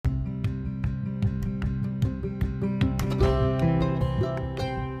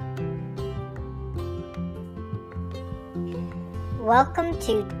Welcome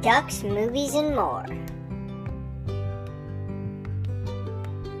to Ducks, Movies, and More.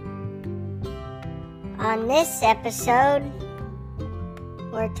 On this episode,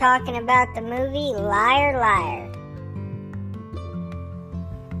 we're talking about the movie Liar Liar.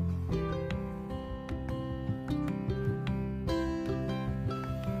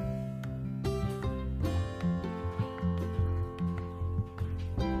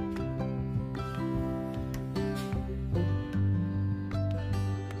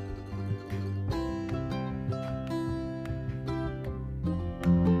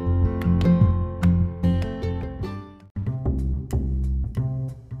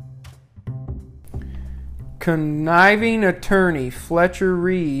 Conniving attorney Fletcher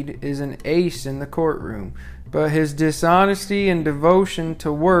Reed is an ace in the courtroom, but his dishonesty and devotion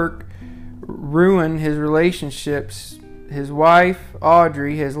to work ruin his relationships. His wife,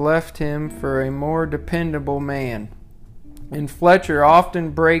 Audrey, has left him for a more dependable man, and Fletcher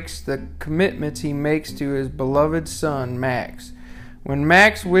often breaks the commitments he makes to his beloved son, Max. When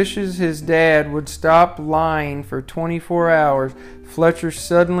Max wishes his dad would stop lying for 24 hours, Fletcher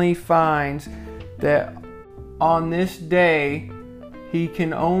suddenly finds that on this day, he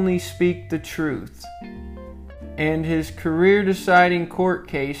can only speak the truth, and his career-deciding court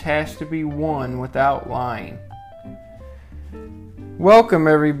case has to be won without lying. Welcome,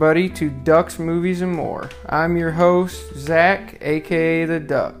 everybody, to Ducks, Movies, and More. I'm your host, Zach, aka The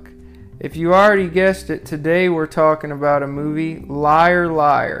Duck. If you already guessed it, today we're talking about a movie, Liar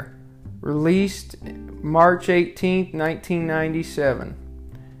Liar, released March 18th, 1997,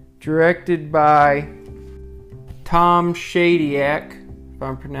 directed by Tom Shadyac, if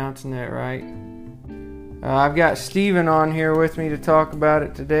I'm pronouncing that right. I've got Steven on here with me to talk about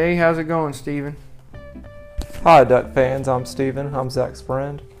it today. How's it going, Steven? Hi, Duck fans. I'm Steven. I'm Zach's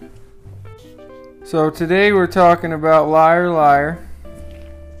friend. So today we're talking about Liar Liar.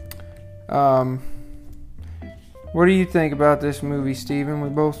 What do you think about this movie, Steven? We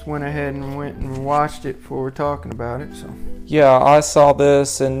both went ahead and watched it before we're talking about it. So yeah, I saw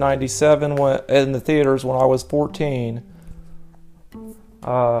this in '97 in the theaters when I was 14.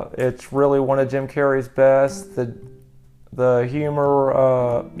 It's really one of Jim Carrey's best. The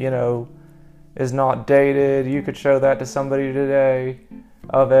humor, is not dated. You could show that to somebody today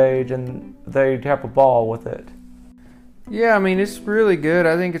of age, and they'd have a ball with it. Yeah, I mean, it's really good.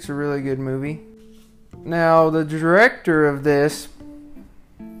 I think it's a really good movie. Now, the director of this,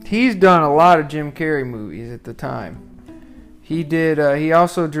 he's done a lot of Jim Carrey movies at the time. He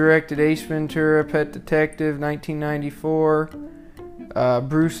also directed Ace Ventura, Pet Detective, 1994,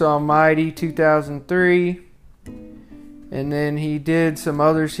 Bruce Almighty, 2003, and then he did some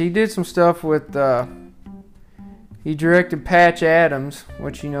others. He did some stuff with, he directed Patch Adams,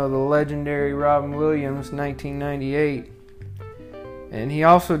 which, the legendary Robin Williams, 1998. And he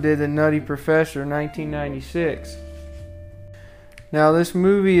also did The Nutty Professor, 1996. Now, this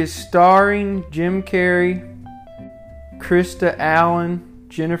movie is starring Jim Carrey, Krista Allen,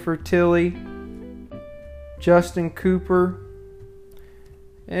 Jennifer Tilly, Justin Cooper,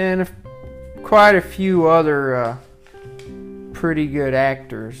 and quite a few other pretty good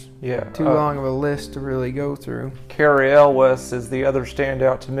actors. Yeah. Too long of a list to really go through. Cary Elwes is the other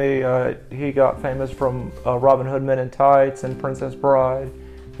standout to me. He got famous from Robin Hood Men in Tights and Princess Bride.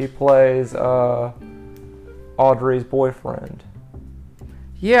 He plays Audrey's boyfriend.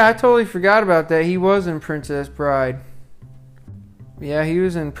 Yeah, I totally forgot about that. He was in Princess Bride. Yeah, he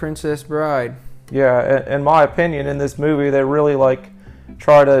was in Princess Bride. Yeah, in my opinion, in this movie, they really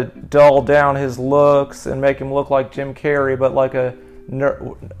try to dull down his looks and make him look like Jim Carrey, but like a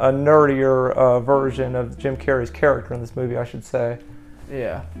nerdier version of Jim Carrey's character in this movie, I should say.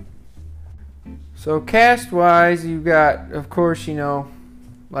 Yeah. So cast-wise, you got, of course,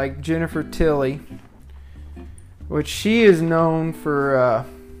 like Jennifer Tilly, which she is known for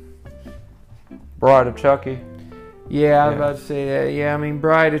Bride of Chucky. Yeah, I was about to say that. Yeah, I mean,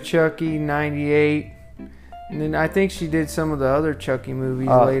 Bride of Chucky, 98. And then I think she did some of the other Chucky movies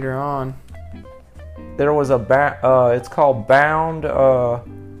later on. There was it's called Bound.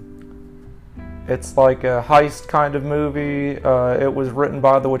 It's like a heist kind of movie. It was written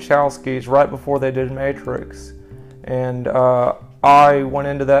by the Wachowskis right before they did Matrix. And I went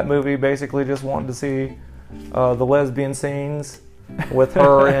into that movie basically just wanting to see the lesbian scenes with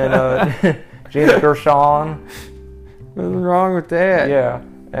her and Gina Gershon. What's wrong with that? Yeah.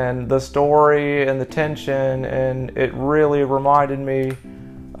 And the story and the tension, and it really reminded me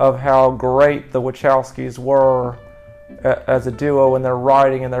of how great the Wachowskis were as a duo in their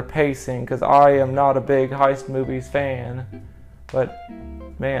writing and their pacing, because I am not a big heist movies fan, But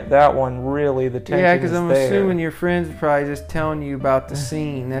man, that one really, the tension Yeah, because is I'm there. assuming your friends were probably just telling you about the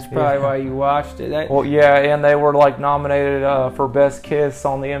scene. That's probably why you watched it. Well, yeah, and they were like nominated for Best Kiss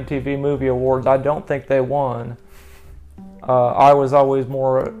on the MTV Movie Awards. I don't think they won. I was always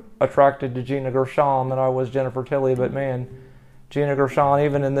more attracted to Gina Gershon than I was Jennifer Tilly, but man, Gina Gershon,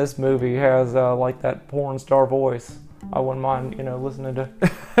 even in this movie, has like that porn star voice. I wouldn't mind, listening to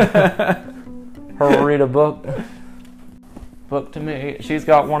her read a book to me. She's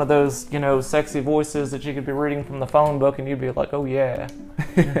got one of those, sexy voices that you could be reading from the phone book, and you'd be like, oh yeah.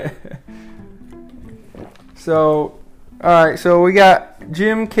 So, all right. So we got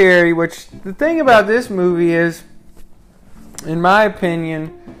Jim Carrey. Which the thing about this movie is, in my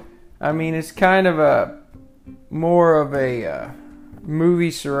opinion, I mean, it's kind of more of a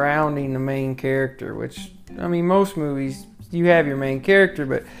movie surrounding the main character. Which, I mean, most movies you have your main character,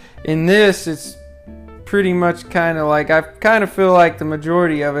 but in this, it's pretty much kind of like, I kind of feel like the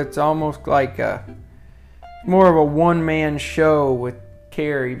majority of it's almost like more of a one-man show with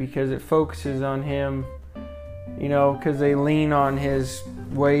Cary, because it focuses on him, because they lean on his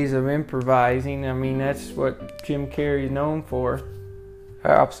ways of improvising. I mean, that's what Jim Carrey is known for.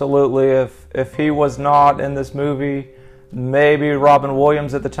 Absolutely. If he was not in this movie, maybe Robin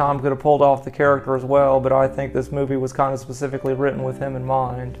Williams at the time could have pulled off the character as well, but I think this movie was kind of specifically written with him in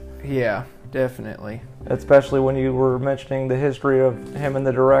mind. Yeah, definitely. Especially when you were mentioning the history of him and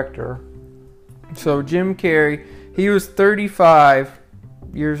the director. So Jim Carrey, he was 35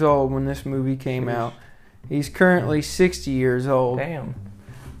 years old when this movie came out. He's currently 60 years old. Damn.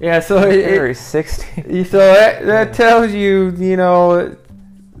 Yeah, so Carrey's 60. So that tells you,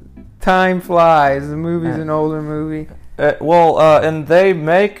 time flies. The movie's an older movie. And they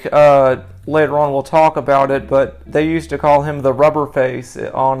make, later on we'll talk about it, but they used to call him the rubber face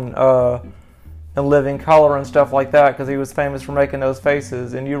on In Living Color and stuff like that, because he was famous for making those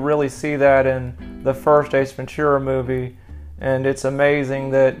faces. And you really see that in the first Ace Ventura movie. And it's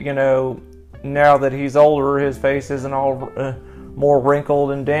amazing that, now that he's older, his face isn't all more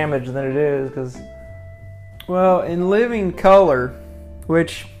wrinkled and damaged than it is, because... Well, in Living Color,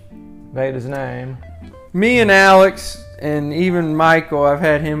 which... made his name. Me and Alex, and even Michael, I've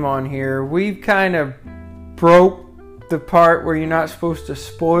had him on here, we've kind of broke the part where you're not supposed to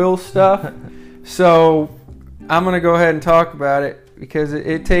spoil stuff. So, I'm going to go ahead and talk about it, because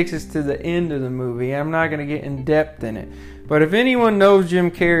it takes us to the end of the movie. I'm not going to get in depth in it. But if anyone knows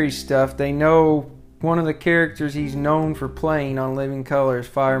Jim Carrey's stuff, they know one of the characters he's known for playing on Living Color is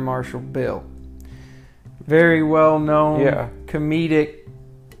Fire Marshal Bill. Very well known, comedic,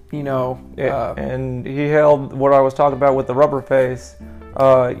 and he held what I was talking about with the rubber face.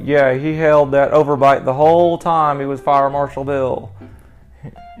 He held that overbite the whole time he was Fire Marshal Bill.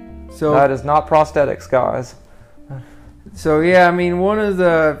 So that is not prosthetics, guys. So one of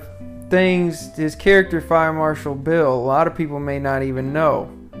the things, his character Fire Marshal Bill, a lot of people may not even know,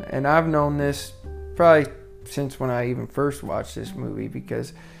 and I've known this probably since when I even first watched this movie,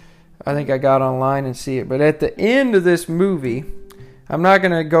 because I think I got online and see it. But at the end of this movie, I'm not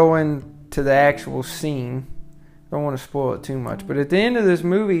going to go into the actual scene, don't want to spoil it too much, but at the end of this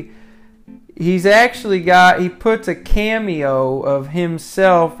movie, he puts a cameo of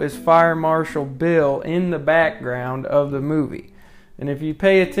himself as Fire Marshal Bill in the background of the movie. And if you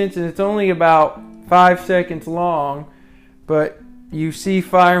pay attention, it's only about 5 seconds long, but you see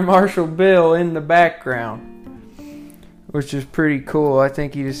Fire Marshal Bill in the background, which is pretty cool. I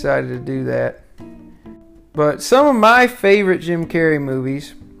think he decided to do that. But some of my favorite Jim Carrey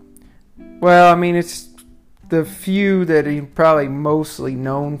movies, it's the few that he's probably mostly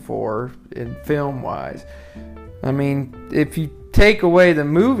known for in film-wise. If you take away the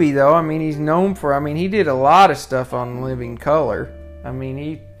movie, though, he's known for, he did a lot of stuff on Living Color.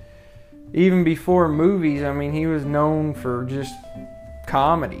 Even before movies, he was known for just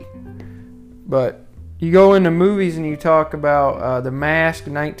comedy. But you go into movies and you talk about The Mask,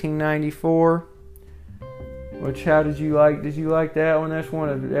 1994. Which, how did you like? Did you like that one? That's one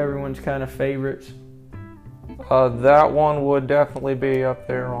of everyone's kind of favorites. That one would definitely be up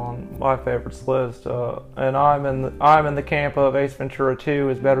there on my favorites list. And I'm in the camp of Ace Ventura 2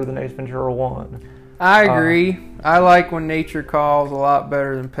 is better than Ace Ventura 1. I agree. I like When Nature Calls a lot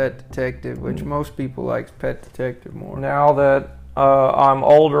better than Pet Detective, which most people like Pet Detective more. Now that I'm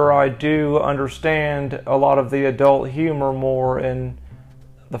older, I do understand a lot of the adult humor more in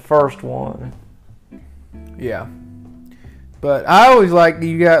the first one. Yeah. But I always like,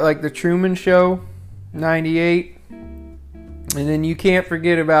 you got like The Truman Show, 98. And then you can't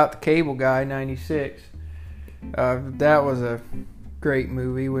forget about The Cable Guy, 96. That was a great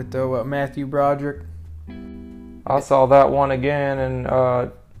movie with Matthew Broderick. I saw that one again,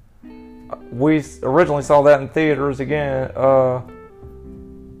 and we originally saw that in theaters again.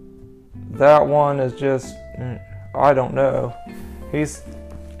 That one is just, I don't know.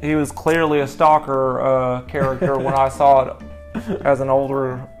 He was clearly a stalker character when I saw it as an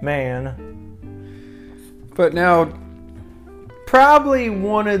older man. But now, probably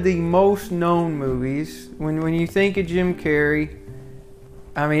one of the most known movies, when you think of Jim Carrey,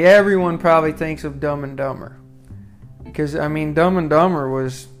 I mean, everyone probably thinks of Dumb and Dumber. Because, I mean, Dumb and Dumber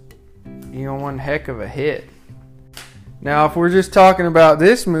was, one heck of a hit. Now, if we're just talking about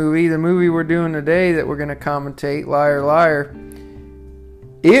this movie, the movie we're doing today that we're going to commentate, Liar, Liar,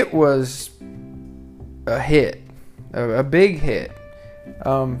 it was a hit. A big hit.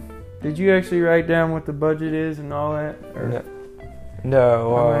 Did you actually write down what the budget is and all that? Or?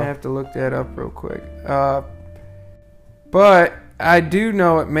 No. I'm going to have to look that up real quick. But I do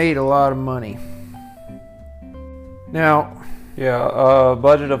know it made a lot of money. Now, yeah,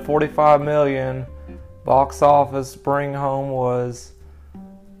 budget of $45 million. Box office bring home was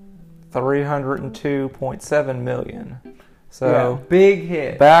 $302.7 million. So yeah, big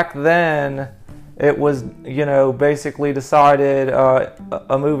hit. Back then, it was basically decided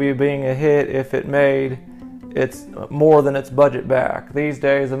a movie being a hit if it made it's more than its budget back. These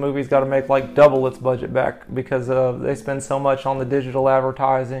days, a movie's got to make like double its budget back because they spend so much on the digital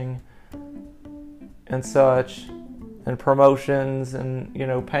advertising and such, and promotions, and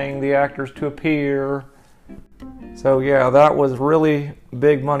paying the actors to appear. So yeah, that was really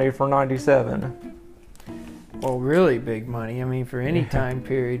big money for '97. Well, really big money. I mean, for any time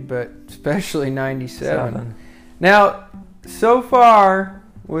period, but especially '97. Now, so far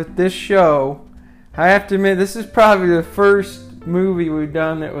with this show, I have to admit, this is probably the first movie we've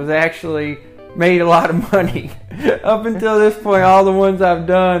done that was actually made a lot of money. Up until this point, all the ones I've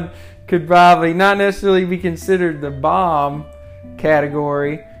done could probably not necessarily be considered the bomb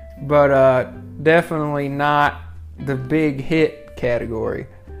category, but definitely not the big hit category.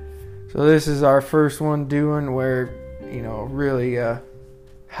 So this is our first one doing where, really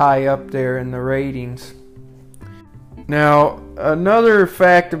high up there in the ratings. Now, another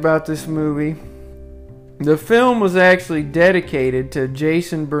fact about this movie, the film was actually dedicated to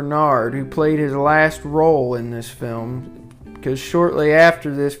Jason Bernard, who played his last role in this film, because shortly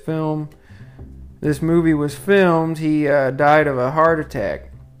after this movie was filmed, he died of a heart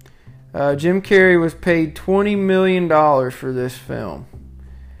attack. Jim Carrey was paid $20 million for this film.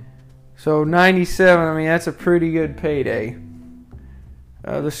 So 97, I mean, that's a pretty good payday.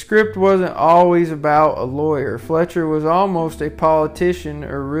 The script wasn't always about a lawyer. Fletcher was almost a politician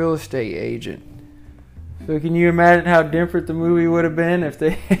or real estate agent. So can you imagine how different the movie would have been if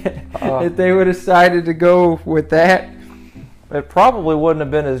they if they would have decided to go with that? It probably wouldn't have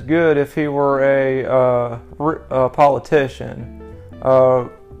been as good if he were a politician.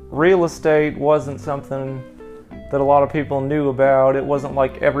 Real estate wasn't something that a lot of people knew about. It wasn't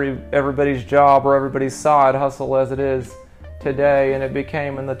like everybody's job or everybody's side hustle as it is today, and it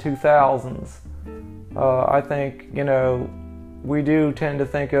became in the 2000s. I think, we do tend to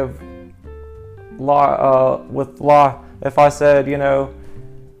think of law, if I said,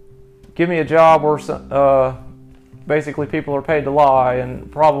 give me a job where basically people are paid to lie,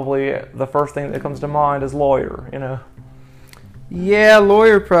 and probably the first thing that comes to mind is lawyer, Yeah,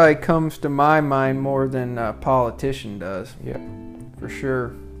 lawyer probably comes to my mind more than politician does. Yeah. For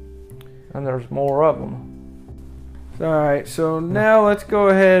sure. And there's more of them. Alright, so now let's go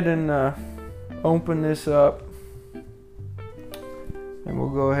ahead and open this up. And we'll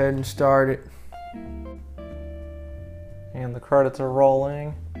go ahead and start it. And the credits are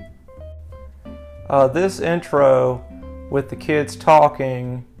rolling. This intro with the kids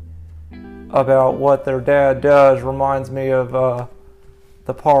talking about what their dad does reminds me of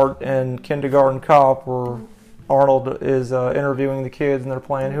the part in Kindergarten Cop where Arnold is interviewing the kids and they're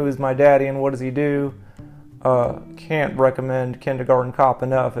playing Who is My Daddy and What Does He Do? Can't recommend Kindergarten Cop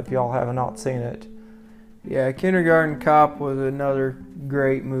enough if y'all have not seen it. Yeah, Kindergarten Cop was another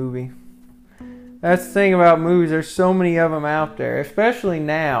great movie. That's the thing about movies, there's so many of them out there, especially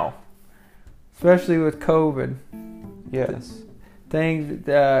now. Especially with COVID. Yes.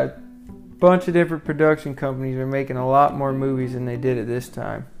 Bunch of different production companies are making a lot more movies than they did at this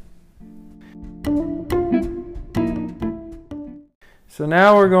time. So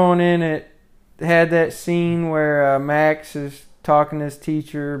now we're going in. It had that scene where Max is talking to his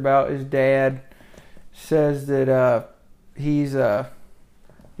teacher about his dad. Says that he's a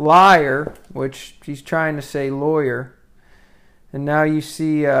liar, which he's trying to say lawyer. And now you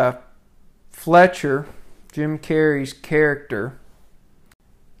see Fletcher, Jim Carrey's character.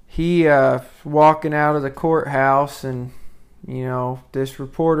 he walking out of the courthouse, and this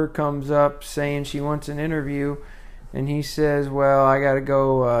reporter comes up saying she wants an interview, and he says, well, I gotta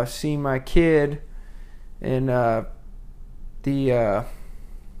go see my kid. And the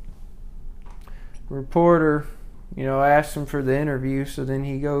reporter asks him for the interview, so then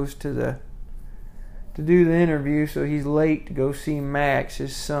he goes to do the interview, so he's late to go see Max,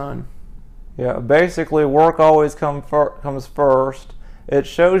 his son. Yeah, basically work always comes first. It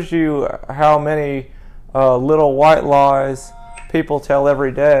shows you how many little white lies people tell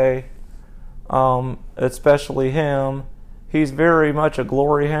every day, especially him. He's very much a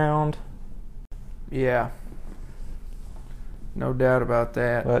glory hound. Yeah, no doubt about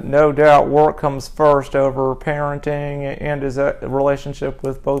that. But no doubt work comes first over parenting and his relationship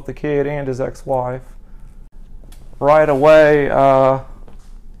with both the kid and his ex-wife. Right away,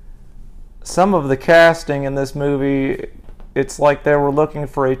 some of the casting in this movie, it's like they were looking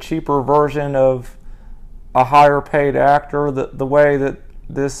for a cheaper version of a higher paid actor. The way that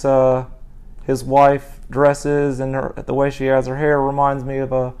this his wife dresses and the way she has her hair reminds me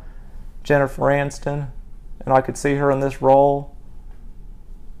of Jennifer Aniston, and I could see her in this role.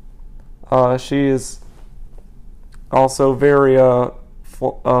 She is also very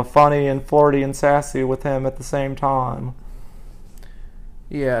funny and flirty and sassy with him at the same time.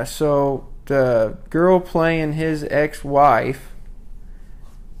 Yeah, so the girl playing his ex-wife,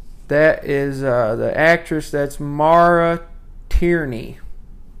 that is the actress, that's Maura Tierney.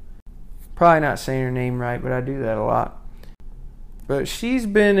 Probably not saying her name right, but I do that a lot. But she's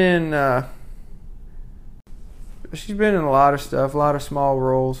been in a lot of stuff, a lot of small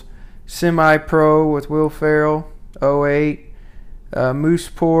roles. Semi-Pro with Will Ferrell, 2008.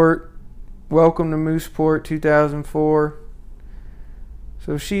 Mooseport, Welcome to Mooseport, 2004.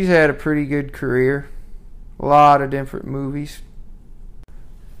 So she's had a pretty good career. A lot of different movies.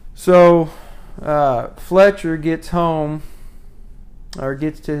 So Fletcher gets home, or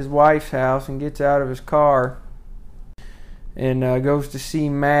gets to his wife's house and gets out of his car and goes to see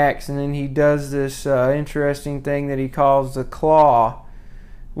Max, and then he does this interesting thing that he calls the claw,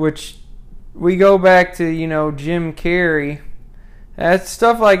 which we go back to, Jim Carrey. That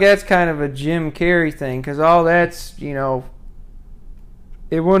stuff like that's kind of a Jim Carrey thing, because all that's, it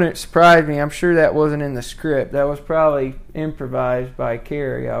wouldn't surprise me. I'm sure that wasn't in the script. That was probably improvised by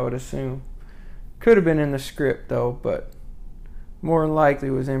Cary, I would assume. Could have been in the script, though, but more than likely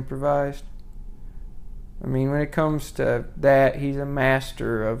was improvised. I mean, when it comes to that, he's a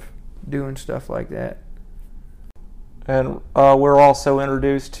master of doing stuff like that. And we're also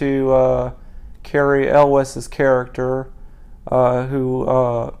introduced to Cary Elwes' character,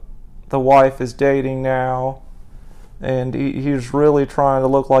 who the wife is dating now, and he's really trying to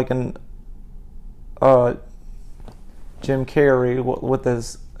look like an Jim Carrey with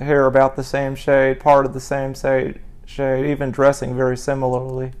his hair about the same shade, part of the same shade, even dressing very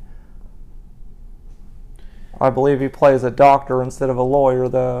similarly. I believe he plays a doctor instead of a lawyer,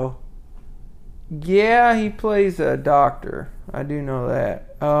 though. Yeah, he plays a doctor. I do know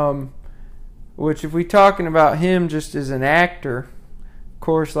that. Which, if we're talking about him just as an actor, of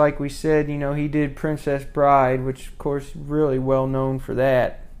course, like we said, he did Princess Bride, which, of course, really well known for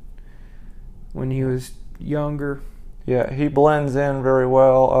that when he was younger. Yeah, he blends in very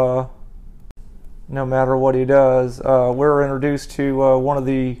well, no matter what he does. We're introduced to one of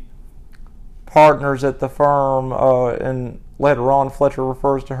the partners at the firm, and later on Fletcher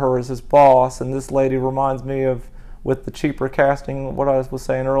refers to her as his boss, and this lady reminds me of, with the cheaper casting, what I was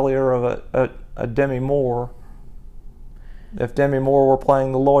saying earlier, of a Demi Moore. If Demi Moore were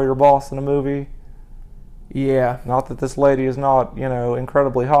playing the lawyer boss in a movie. Yeah. Not that this lady is not,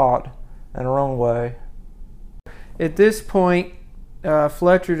 incredibly hot in her own way. At this point,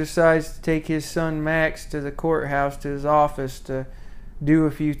 Fletcher decides to take his son Max to the courthouse, to his office, to do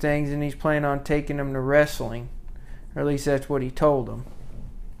a few things, and he's planning on taking him to wrestling. Or at least that's what he told him.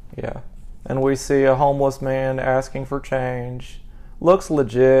 Yeah. And we see a homeless man asking for change. Looks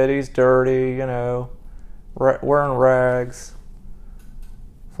legit. He's dirty, wearing rags.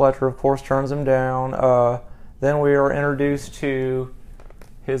 Fletcher, of course, turns him down. Then we are introduced to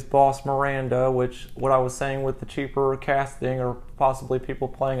his boss, Miranda, which, what I was saying with the cheaper casting, or possibly people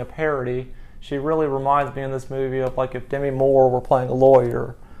playing a parody, she really reminds me in this movie of like if Demi Moore were playing a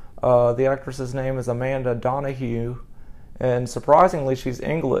lawyer. The actress's name is Amanda Donahue, and surprisingly, she's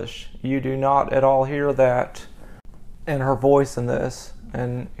English. You do not at all hear that in her voice in this.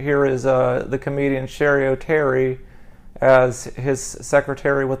 And here is the comedian Shadyac as his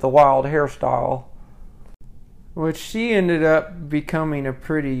secretary with the wild hairstyle. Which she ended up becoming a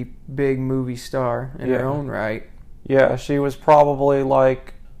pretty big movie star in her own right. Yeah, she was probably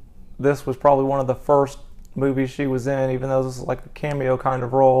like this was probably one of the first movies she was in, even though this is like a cameo kind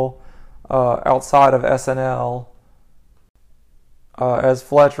of role outside of SNL. As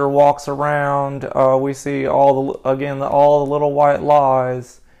Fletcher walks around, we see all the little white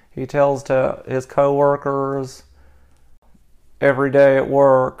lies he tells to his coworkers every day at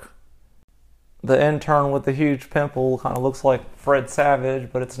work. The intern with the huge pimple kind of looks like Fred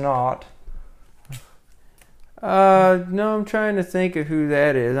Savage, but it's not. No, I'm trying to think of who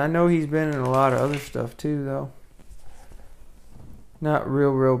that is. I know he's been in a lot of other stuff too, though. Not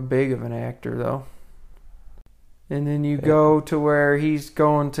real big of an actor, though. And then you go to where he's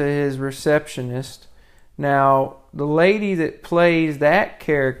going to his receptionist. Now, the lady that plays that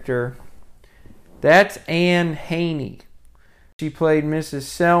character, that's Anne Haney. She played Mrs.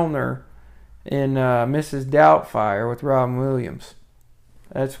 Sellner in Mrs. Doubtfire with Robin Williams.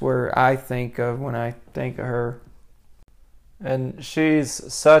 That's where I think of when I think of her. And she's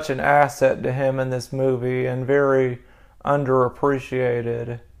such an asset to him in this movie and very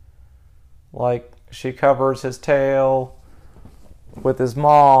underappreciated. Like, she covers his tail with his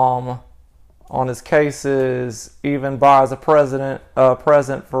mom on his cases, even buys a present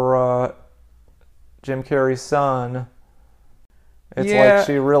for Jim Carrey's son. It's like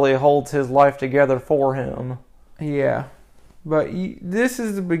she really holds his life together for him. Yeah. But this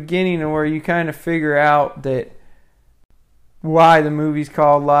is the beginning of where you kind of figure out that why the movie's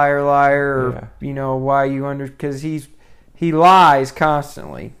called Liar Liar, or why because he lies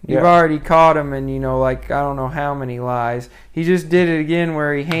constantly. You've already caught him in, I don't know how many lies. He just did it again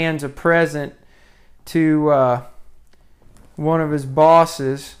where he hands a present to one of his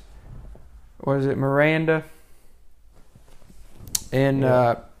bosses. Was it Miranda?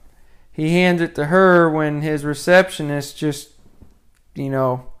 And he hands it to her when his receptionist just,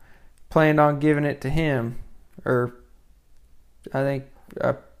 planned on giving it to him. Or, I think,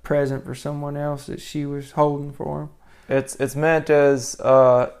 a present for someone else that she was holding for him. It's meant as,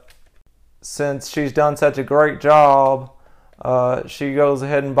 since she's done such a great job, she goes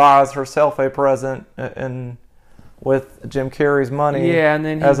ahead and buys herself a present and with Jim Carrey's money, and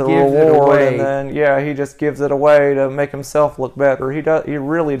then he as a gives reward, it away. And then he just gives it away to make himself look better. He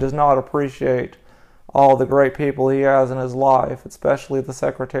really does not appreciate all the great people he has in his life, especially the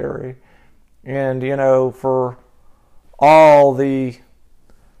secretary, and for all the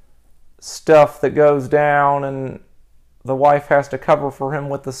stuff that goes down and the wife has to cover for him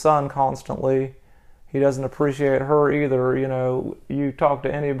with the son constantly. He doesn't appreciate her either. You talk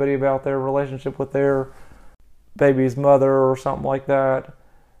to anybody about their relationship with their baby's mother or something like that,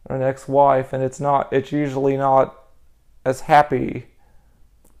 or an ex-wife, and it's usually not as happy.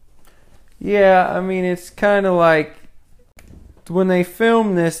 Yeah, it's kind of like when they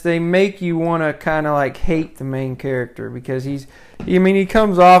film this, they make you want to kind of like hate the main character because he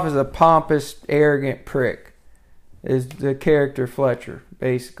comes off as a pompous, arrogant prick. Is the character Fletcher,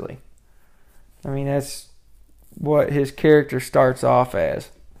 basically. That's what his character starts off as.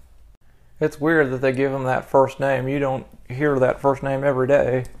 It's weird that they give him that first name. You don't hear that first name every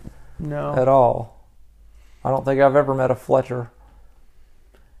day. No. At all. I don't think I've ever met a Fletcher.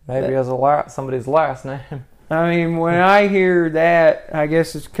 Maybe as somebody's last name. When I hear that, I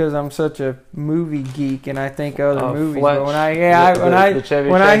guess it's because I'm such a movie geek and I think of other movies. Fletch, but when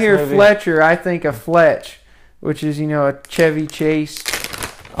I hear movie. Fletcher, I think of Fletch, which is a Chevy Chase.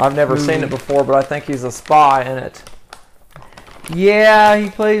 I've never seen it before, but I think he's a spy in it. Yeah, he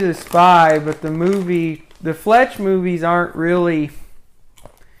plays a spy, but the Fletch movies aren't really.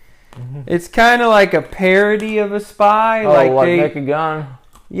 Mm-hmm. It's kind of like a parody of a spy. Like Naked Gun?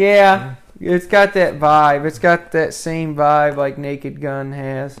 Yeah, it's got that vibe. It's got that same vibe like Naked Gun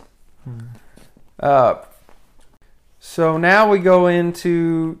has. So now we go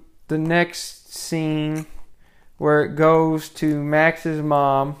into the next scene where it goes to Max's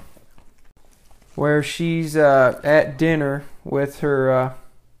mom, where she's at dinner with her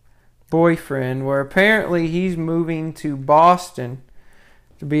boyfriend, where apparently he's moving to Boston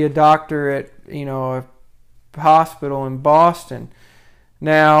to be a doctor at a hospital in Boston.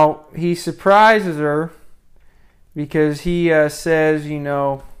 Now he surprises her because he says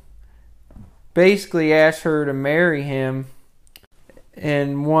basically asks her to marry him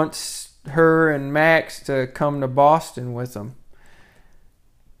and wants her and Max to come to Boston with him.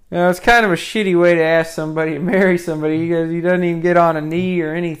 It's kind of a shitty way to ask somebody to marry somebody because he doesn't even get on a knee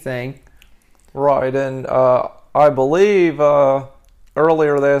or anything. Right, and I believe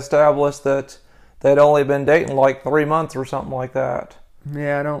earlier they established that they'd only been dating like 3 months or something like that.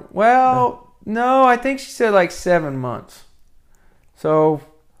 Yeah, no, I think she said like 7 months. So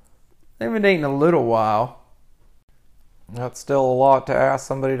they've been dating a little while. That's still a lot to ask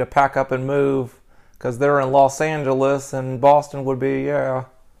somebody to pack up and move, because they're in Los Angeles and Boston would be,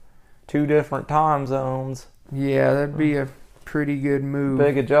 2 different time zones. Yeah, that'd be a pretty good move.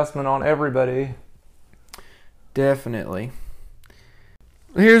 Big adjustment on everybody. Definitely.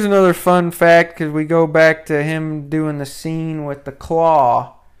 Here's another fun fact, because we go back to him doing the scene with the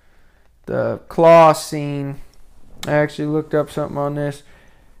claw. The claw scene. I actually looked up something on this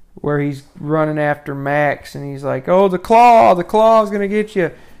where he's running after Max and he's like, oh, the claw's going to get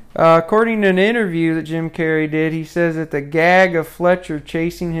you. According to an interview that Jim Carrey did, he says that the gag of Fletcher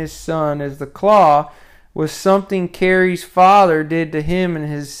chasing his son as the claw was something Carrey's father did to him and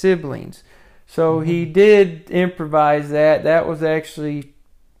his siblings. So he did improvise that. That was actually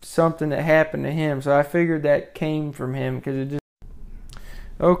something that happened to him. So I figured that came from him because it just...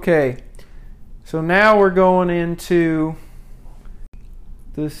 Okay. So now we're going into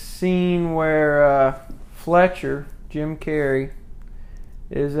the scene where Fletcher, Jim Carrey,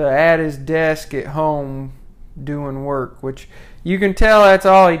 is at his desk at home doing work, which you can tell that's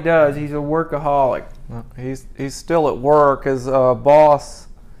all he does. He's a workaholic. He's still at work. His boss,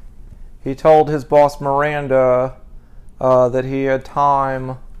 he told his boss Miranda that he had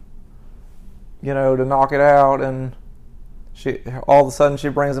time, to knock it out, and all of a sudden she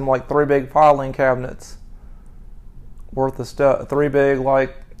brings him like 3 big filing cabinets worth of stuff. 3 big,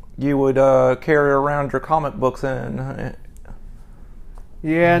 like you would carry around your comic books in.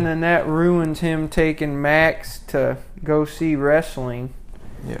 Yeah, and then that ruins him taking Max to go see wrestling.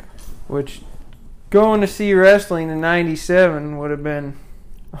 Yeah. Which, going to see wrestling in '97 would have been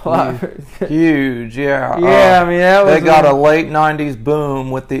a lot. Huge, yeah. Yeah, I mean, that was... They got a late '90s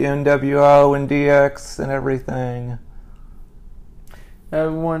boom with the NWO and DX and everything. That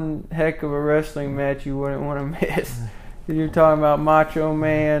was one heck of a wrestling match you wouldn't want to miss. Because you're talking about Macho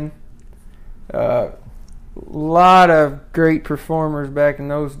Man. A lot of great performers back in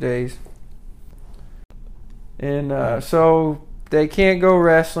those days. And so they can't go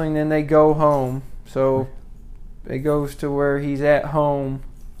wrestling, then they go home. So it goes to where he's at home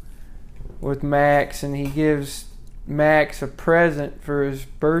with Max, and he gives Max a present for his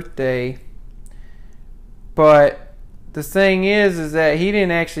birthday. But the thing is that he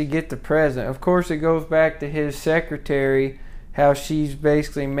didn't actually get the present. Of course, it goes back to his secretary, how she's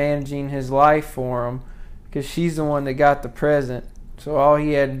basically managing his life for him, because she's the one that got the present. So all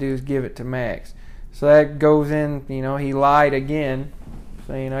he had to do is give it to Max. So that goes in, he lied again,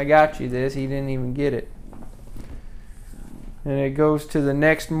 saying, I got you this. He didn't even get it. And it goes to the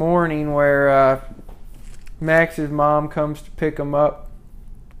next morning where Max's mom comes to pick him up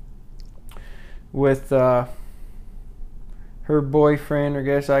with her boyfriend, or I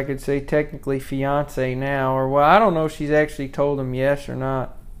guess I could say technically fiance now. Or, well, I don't know if she's actually told him yes or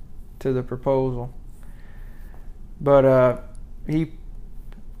not to the proposal. But he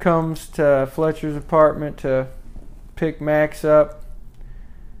comes to Fletcher's apartment to pick Max up.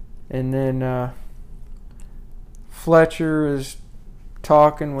 And then Fletcher is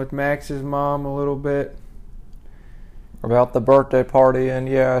talking with Max's mom a little bit about the birthday party,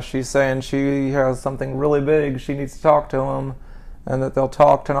 and she's saying she has something really big she needs to talk to him, and that they'll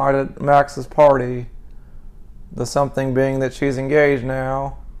talk tonight at Max's party. The something being that she's engaged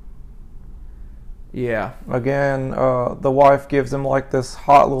now. Yeah. Again, the wife gives him like this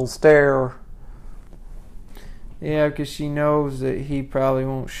hot little stare. Yeah, because she knows that he probably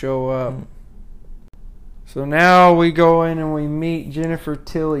won't show up. So now we go in and we meet Jennifer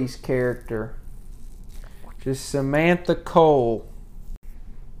Tilly's character. Just Samantha Cole.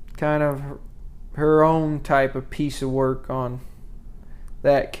 Kind of her own type of piece of work on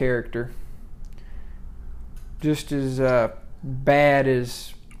that character. Just as bad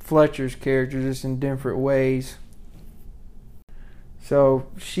as Fletcher's character, just in different ways. So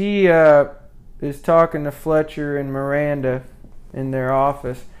she is talking to Fletcher and Miranda in their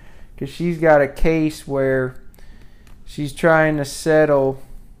office, because she's got a case where she's trying to settle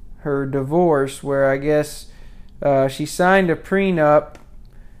her divorce, where I guess she signed a prenup,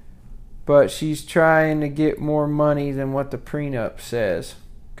 but she's trying to get more money than what the prenup says,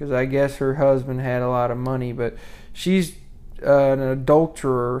 because I guess her husband had a lot of money, but she's an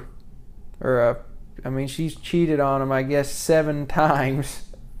adulterer, or she's cheated on him, I guess, 7 times.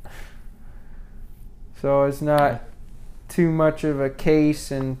 So it's not too much of a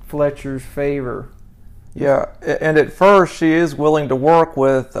case in Fletcher's favor. Yeah, and at first she is willing to work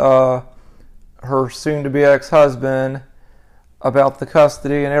with her soon-to-be ex-husband about the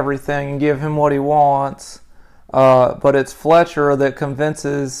custody and everything and give him what he wants. But it's Fletcher that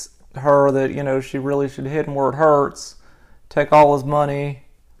convinces her that, she really should hit him where it hurts, take all his money,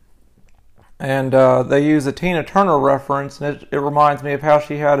 And they use a Tina Turner reference, and it reminds me of how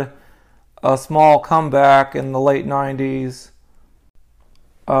she had a small comeback in the late 90s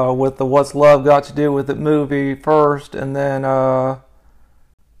with the What's Love Got to Do with It movie first, and then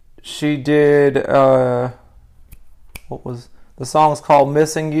she did, what was, the song's called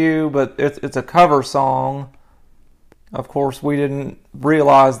Missing You, but it's a cover song. Of course, we didn't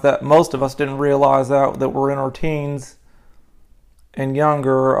realize that, most of us didn't realize that we're in our teens and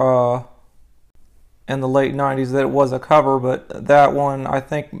younger in the late 90s that it was a cover, but that one I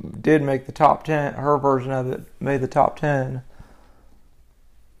think did make the top 10. Her version of it made the top 10.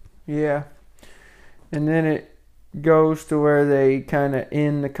 Yeah. And then it goes to where they kind of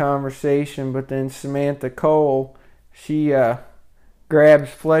end the conversation, but then Samantha Cole, she grabs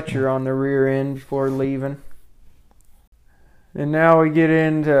Fletcher on the rear end before leaving. And now we get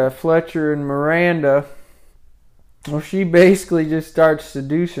into Fletcher and Miranda. Well, she basically just starts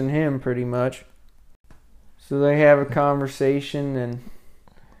seducing him pretty much. So they have a conversation and,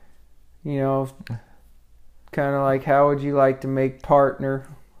 you know, kind of like, how would you like to make partner?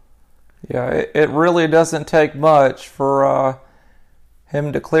 Yeah, it really doesn't take much for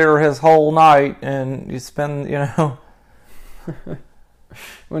him to clear his whole night, and you spend, you know...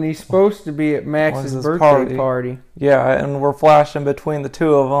 when he's supposed to be at Max's birthday party. Yeah, and we're flashing between the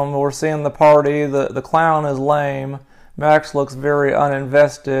two of them. We're seeing the party. The clown is lame. Max looks very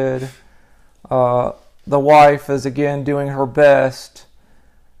uninvested. The wife is again doing her best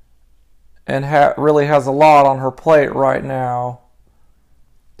and really has a lot on her plate right now.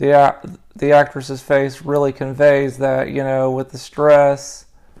 The actress's face really conveys that, you know, with the stress.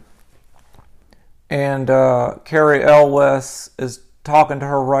 And Cary Elwes is talking to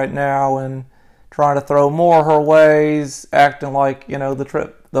her right now and trying to throw more her ways, acting like, you know,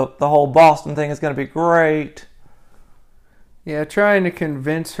 the whole Boston thing is going to be great. Yeah, trying to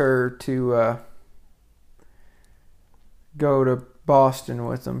convince her to go to Boston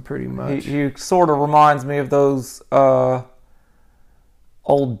with him, pretty much. He sort of reminds me of those old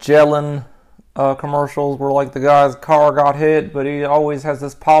Jellin commercials where, like, the guy's car got hit, but he always has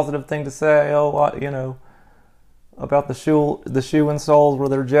this positive thing to say. You know, about the shoe insoles where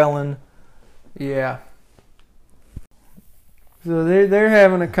they're gelling. Yeah. So they're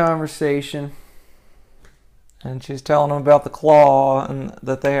having a conversation, and she's telling him about the claw and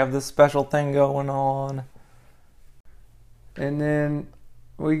that they have this special thing going on. And then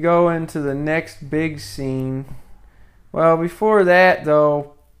we go into the next big scene. Well, before that,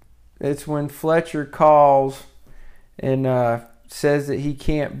 though, it's when Fletcher calls and says that he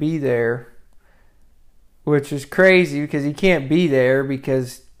can't be there, which is crazy because he can't be there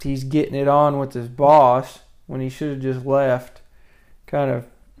because he's getting it on with his boss when he should have just left. Kind of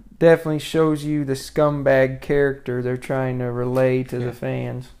definitely shows you the scumbag character they're trying to relay to the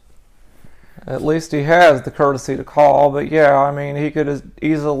fans. At least he has the courtesy to call, but yeah, I mean, he could have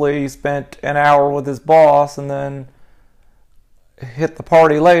easily spent an hour with his boss and then hit the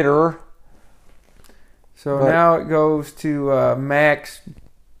party later. So now it goes to Max.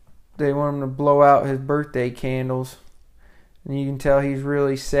 They want him to blow out his birthday candles, and you can tell he's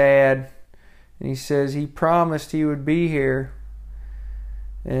really sad. And he says he promised he would be here,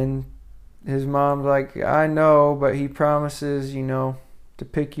 and his mom's like, I know, but he promises, you know, to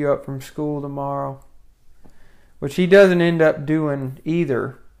pick you up from school tomorrow, which he doesn't end up doing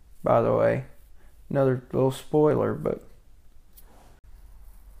either, by the way. Another little spoiler, but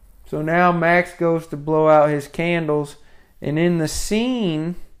so now Max goes to blow out his candles, and in the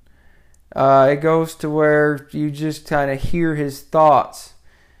scene it goes to where you just kind of hear his thoughts,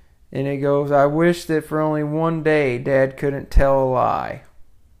 and it goes, I wish that for only one day Dad couldn't tell a lie.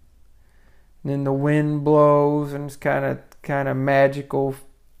 And then the wind blows, and it's kind of magical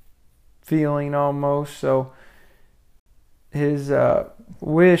feeling almost. So his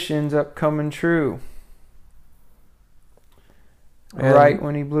wish ends up coming true right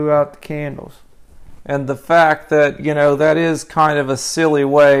when he blew out the candles. And the fact that, you know, that is kind of a silly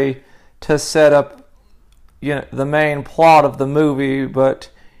way to set up, you know, the main plot of the movie, but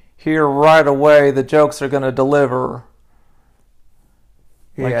here right away the jokes are going to deliver.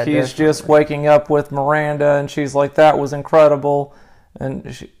 Like, he's just waking up with Miranda, and she's like, that was incredible.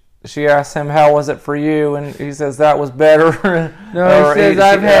 And she asks him, how was it for you? And he says, that was better. No, he says,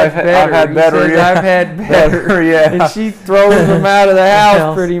 I've had better. I've had better. Yeah. And she throws him out of the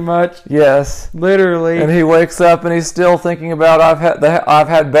house pretty much. Yes. Literally. And he wakes up and he's still thinking about I've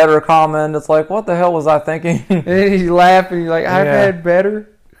had better comment. It's like, what the hell was I thinking? And he's laughing. He's like, I've had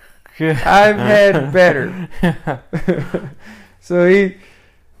better? Yeah. I've had better. So he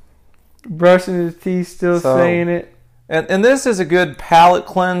brushing his teeth, still saying it. And this is a good palate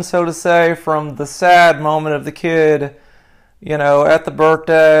cleanse, so to say, from the sad moment of the kid, you know, at the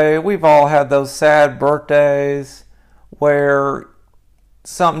birthday. We've all had those sad birthdays where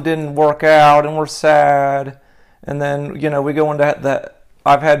something didn't work out and we're sad. And then, you know, we go into that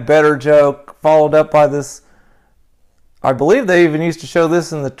I've had better joke followed up by this. I believe they even used to show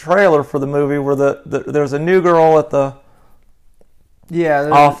this in the trailer for the movie where there's a new girl at the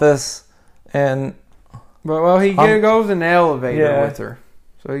office. And well, he goes in the elevator with her.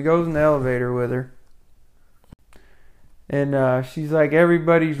 So he goes in the elevator with her. And she's like,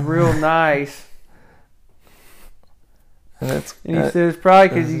 everybody's real nice. And he says, probably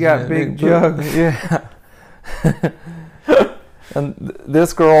because you got big jugs. Yeah. And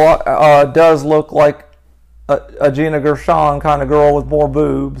this girl does look like a Gina Gershon kind of girl with more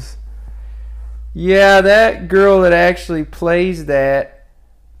boobs. Yeah, that girl that actually plays that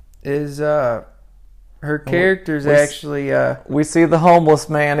is... her character's actually... we see the homeless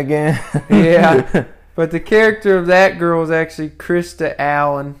man again. Yeah. But the character of that girl is actually Krista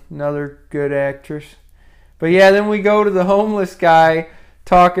Allen, another good actress. But yeah, then we go to the homeless guy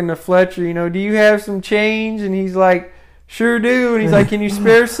talking to Fletcher, you know, do you have some change? And he's like, sure do. And he's like, can you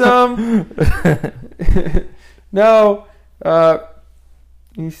spare some? No.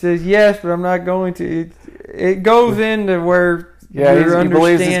 He says, yes, but I'm not going to. It goes into where... Yeah, he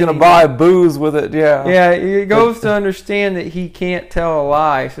believes he's going to buy booze with it, yeah. Yeah, it goes to understand that he can't tell a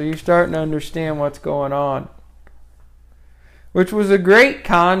lie, so you're starting to understand what's going on. Which was a great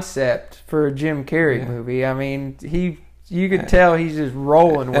concept for a Jim Carrey movie. I mean, you could tell he's just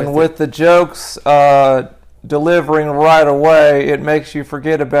rolling with it. And with the jokes delivering right away, it makes you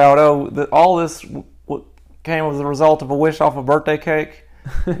forget about, all this came as a result of a wish off a birthday cake.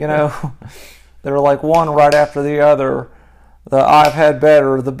 You know, they were like one right after the other. The I've had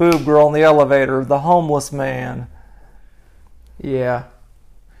better, the boob girl in the elevator, the homeless man. Yeah.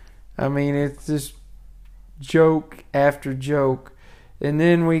 I mean, it's just joke after joke. And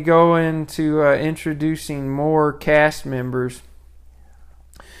then we go into introducing more cast members.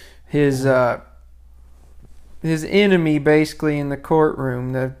 His enemy, basically, in the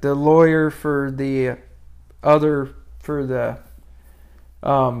courtroom. The lawyer for the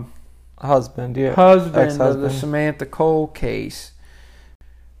husband ex-husband of the Samantha Cole case.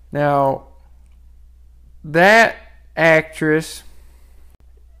 Now, that actress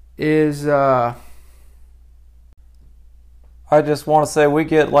is I just want to say we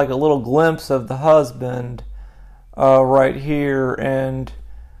get like a little glimpse of the husband right here, and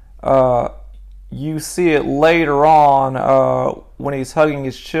you see it later on when he's hugging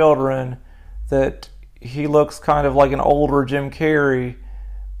his children that he looks kind of like an older Jim Carrey.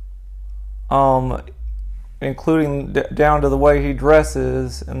 Including down to the way he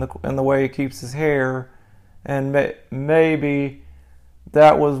dresses and the way he keeps his hair, and maybe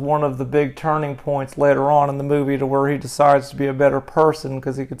that was one of the big turning points later on in the movie to where he decides to be a better person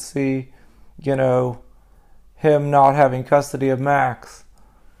because he could see, you know, him not having custody of Max.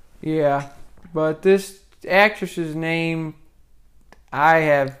 Yeah, but this actress's name,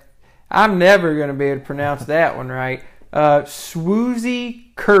 I'm never going to be able to pronounce that one right.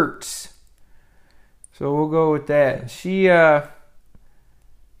 Swoosie Kurtz. So we'll go with that. She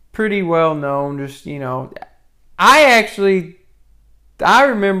pretty well known, just, you know. I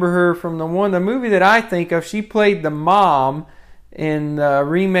remember her from the movie that I think of. She played the mom in the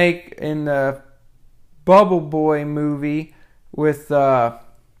remake in the Bubble Boy movie with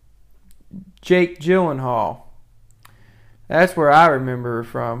Jake Gyllenhaal. That's where I remember her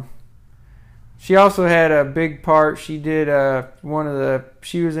from. She also had a big part. She did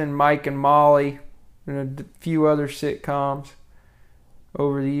she was in Mike and Molly and a few other sitcoms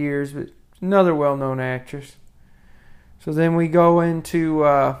over the years, but another well-known actress. So then we go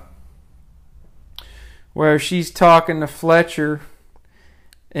into where she's talking to Fletcher,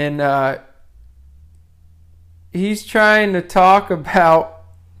 and he's trying to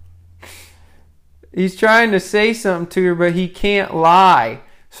say something to her, but he can't lie,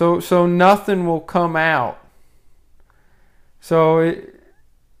 so nothing will come out. So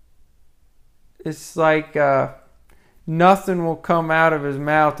it's like nothing will come out of his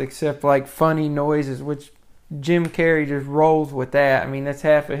mouth except like funny noises, which Jim Carrey just rolls with that. I mean, that's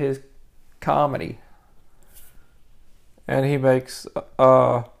half of his comedy. And he makes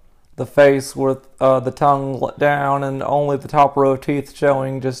the face with the tongue let down and only the top row of teeth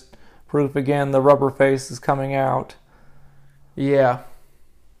showing, just proof again the rubber face is coming out. Yeah.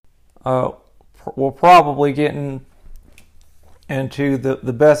 We'll probably get into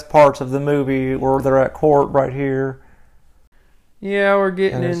the best parts of the movie where they're at court right here. Yeah, we're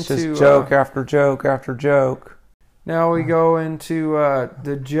getting and it's into just joke after joke after joke. Now we go into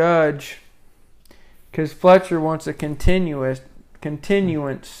the judge, because Fletcher wants a continuance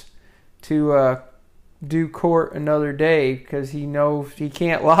to do court another day, because he knows he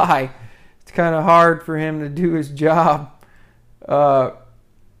can't lie. It's kind of hard for him to do his job.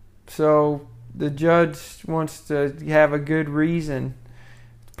 So the judge wants to have a good reason.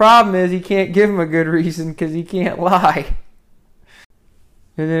 The problem is he can't give him a good reason because he can't lie.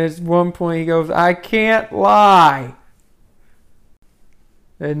 And then at one point he goes, "I can't lie."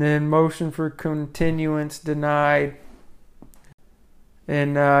 And then motion for continuance denied.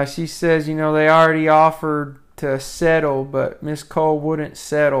 And she says, they already offered to settle, but Miss Cole wouldn't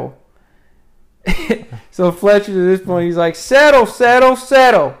settle. So Fletcher, at this point, he's like, "Settle, settle,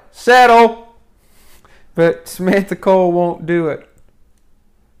 settle, settle." But Samantha Cole won't do it.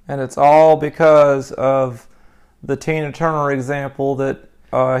 And it's all because of the Tina Turner example that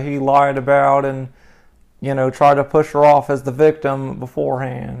he lied about and, tried to push her off as the victim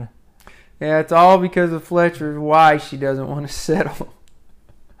beforehand. Yeah, it's all because of Fletcher, why she doesn't want to settle.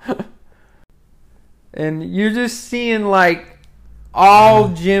 And you're just seeing, all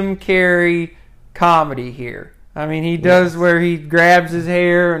Jim Carrey comedy here. I mean, he does where he grabs his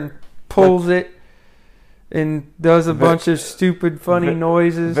hair and pulls it and does a bunch of stupid, funny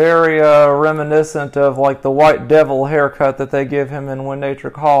noises. Very reminiscent of, the White Devil haircut that they give him in When Nature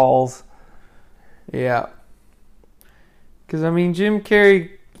Calls. Yeah. Because, Jim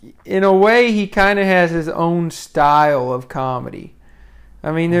Carrey, in a way, he kind of has his own style of comedy.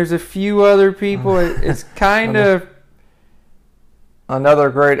 There's a few other people. It's kind of... Another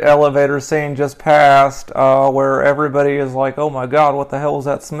great elevator scene just passed where everybody is like, "Oh my God, what the hell is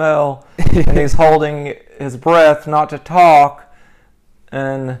that smell?" And he's holding his breath not to talk.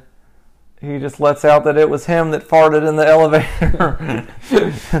 And he just lets out that it was him that farted in the elevator.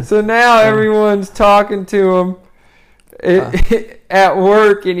 So now everyone's talking to him at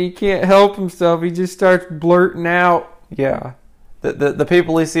work, and he can't help himself. He just starts blurting out. Yeah. The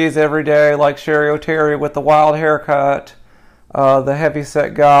people he sees every day, like Sherry O'Terry with the wild haircut, the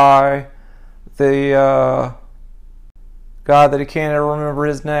heavyset guy, the guy that he can't ever remember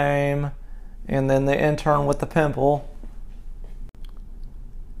his name, and then the intern with the pimple.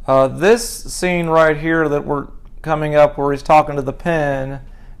 This scene right here that we're coming up where he's talking to the pen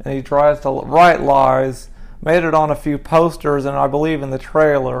and he tries to write lies, made it on a few posters and I believe in the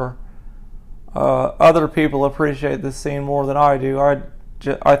trailer. Other people appreciate this scene more than I do.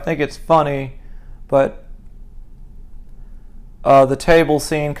 I think it's funny, but the table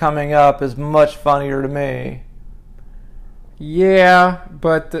scene coming up is much funnier to me. Yeah,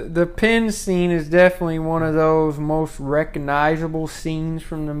 but the pen scene is definitely one of those most recognizable scenes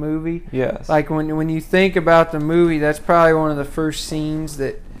from the movie. Yes. When you think about the movie, that's probably one of the first scenes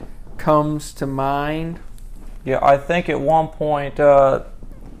that comes to mind. Yeah, I think at one point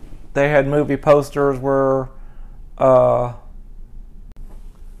they had movie posters where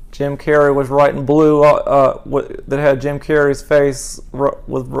Jim Carrey was writing blue that had Jim Carrey's face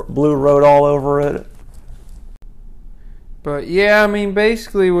with blue wrote all over it. But yeah,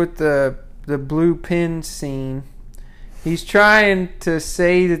 basically with the blue pen scene, he's trying to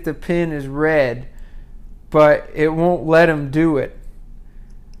say that the pen is red, but it won't let him do it.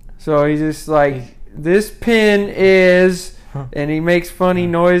 So he's just like, "This pen is," and he makes funny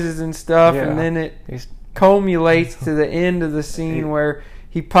noises and stuff, and then it culminates to the end of the scene where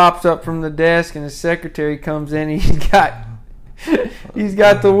he pops up from the desk and his secretary comes in and he's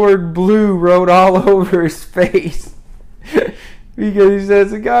got the word blue wrote all over his face. Because he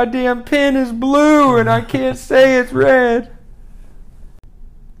says the goddamn pen is blue and I can't say it's red.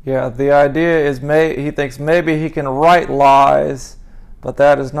 Yeah, the idea is he thinks maybe he can write lies, but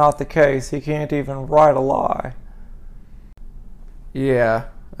that is not the case. He can't even write a lie. Yeah,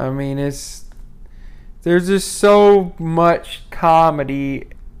 there's just so much comedy.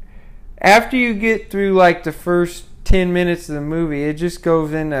 After you get through the first 10 minutes of the movie, it just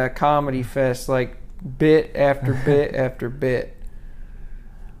goes into a comedy fest, bit after bit after bit.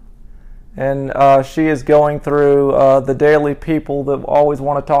 And she is going through the daily people that always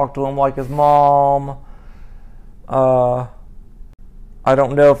want to talk to him, like his mom. I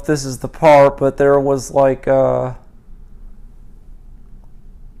don't know if this is the part, but there was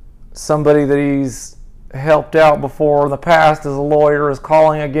somebody that he's helped out before in the past as a lawyer is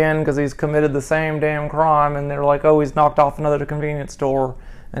calling again because he's committed the same damn crime, and they're like, "Oh, he's knocked off another convenience store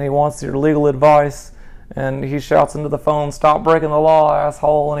and he wants your legal advice." And he shouts into the phone, "Stop breaking the law,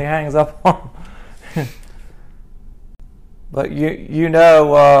 asshole," and he hangs up on him. But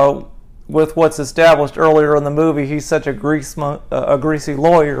with what's established earlier in the movie, he's such a greasy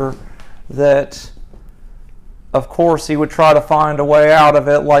lawyer that of course, he would try to find a way out of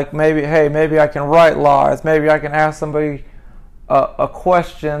it, like maybe I can write lies, maybe I can ask somebody a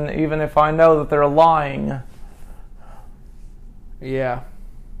question even if I know that they're lying. Yeah.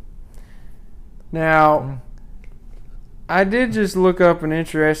 Now, I did just look up an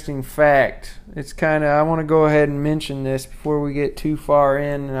interesting fact. It's kind of, I want to go ahead and mention this before we get too far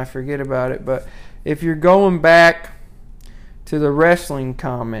in and I forget about it. But if you're going back to the wrestling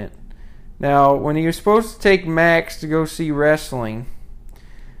comment, now, when he was supposed to take Max to go see wrestling,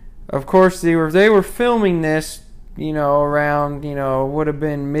 of course, they were filming this, around, would have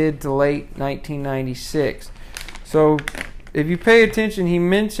been mid to late 1996. So, if you pay attention, he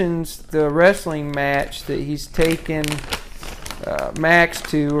mentions the wrestling match that he's taken Max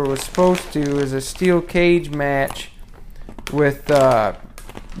to, or was supposed to, is a steel cage match with the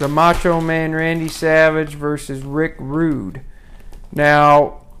Macho Man Randy Savage versus Rick Rude.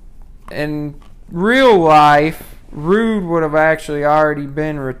 Now, in real life, Rude would have actually already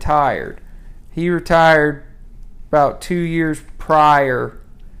been retired. He retired about 2 years prior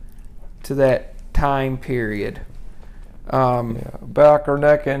to that time period. Back or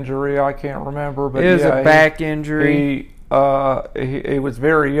neck injury, I can't remember, but it was a back injury. He was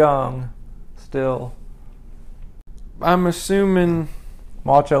very young still. I'm assuming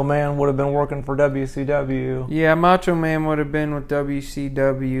Macho Man would have been working for WCW. Yeah, Macho Man would have been with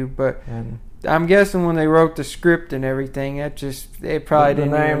WCW, but I'm guessing when they wrote the script and everything, they probably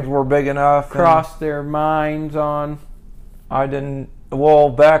didn't. The names were big enough. Cross their minds on. Well,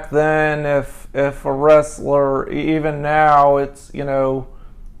 back then, if a wrestler, even now, it's,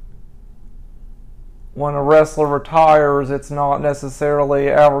 when a wrestler retires, it's not necessarily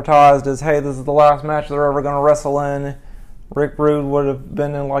advertised as, hey, this is the last match they're ever going to wrestle in. Rick Rude would have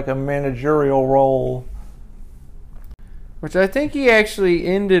been in like a managerial role. Which I think he actually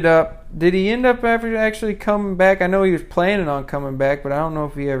ended up... Did he end up ever actually coming back? I know he was planning on coming back, but I don't know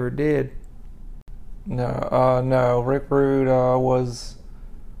if he ever did. No. Rick Rude was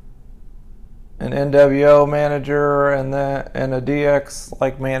an NWO manager and a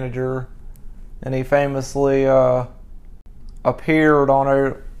DX manager, and he famously appeared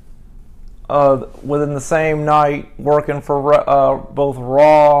on within the same night working for both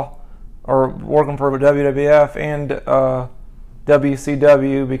Raw, or working for WWF and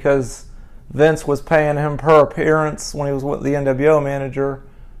WCW, because Vince was paying him per appearance when he was with the NWO manager.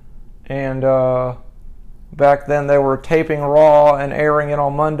 And back then they were taping Raw and airing it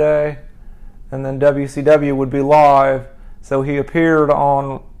on Monday, and then WCW would be live. So he appeared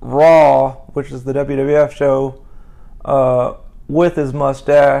on Raw, which is the WWF show, with his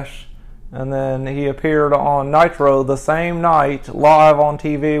mustache. And then he appeared on Nitro the same night, live on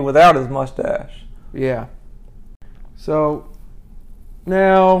TV without his mustache. Yeah. So,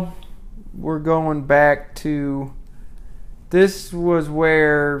 now we're going back to... This was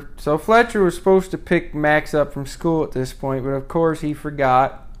where... So, Fletcher was supposed to pick Max up from school at this point, but of course he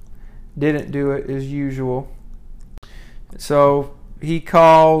forgot. Didn't do it as usual. So, he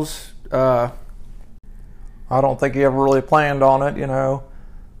calls... I don't think he ever really planned on it,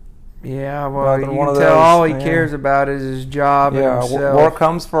 Yeah, well, you can tell all he cares about is his job and himself. Work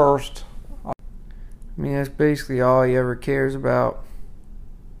comes first. I mean, that's basically all he ever cares about.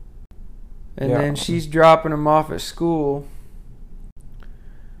 And then she's dropping him off at school.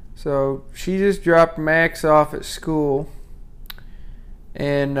 So, she just dropped Max off at school.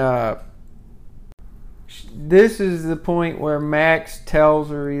 And this is the point where Max tells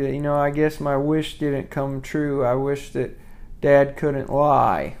her that, I guess my wish didn't come true. I wish that Dad couldn't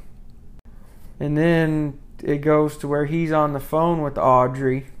lie. And then it goes to where he's on the phone with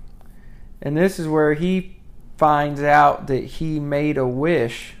Audrey. And this is where he finds out that he made a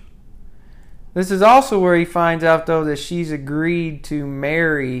wish. This is also where he finds out, though, that she's agreed to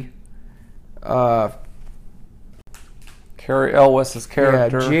marry Cary Elwes'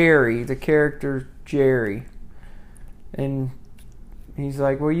 character. Yeah, Jerry. The character Jerry. And he's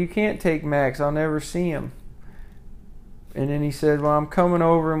like, well, you can't take Max. I'll never see him. And then he said, well, I'm coming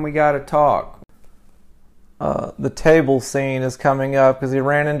over and we got to talk. The table scene is coming up because he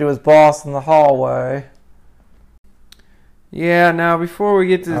ran into his boss in the hallway. Yeah, now before we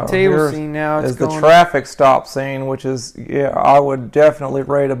get to the table scene now, it's the traffic stop scene, which is, I would definitely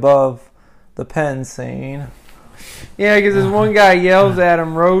rate above the pen scene. Yeah, because this one guy yells at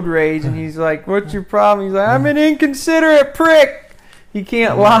him road rage, and he's like, what's your problem? He's like, I'm an inconsiderate prick. He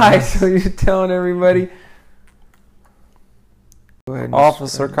can't lie, so he's telling everybody.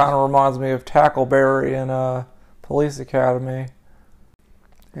 Officer kind of reminds me of Tackleberry in Police Academy.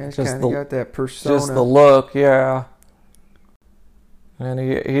 Yeah, it's kind of got that persona. Just the look, yeah. And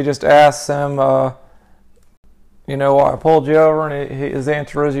he just asks him, you know why I pulled you over? And his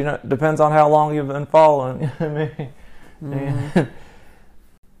answer is, it depends on how long you've been following me. Mm-hmm.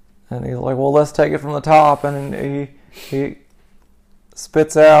 And he's like, well, let's take it from the top. And he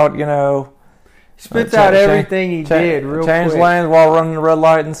spits out, Spits out everything he did real quick. Changed lanes while running the red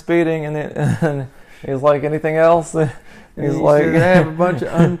light and speeding. And he's like, anything else? He's like, I have a bunch of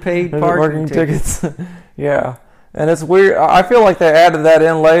unpaid parking tickets. Yeah. And it's weird. I feel like they added that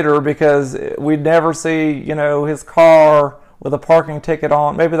in later because we'd never see, his car with a parking ticket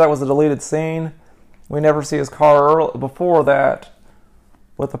on. Maybe that was a deleted scene. We never see his car before that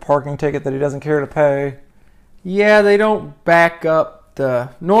with a parking ticket that he doesn't care to pay. Yeah, they don't back up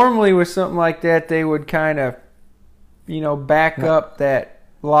normally with something like that, they would kind of, back up that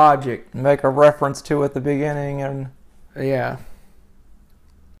logic. Make a reference to it at the beginning and... Yeah.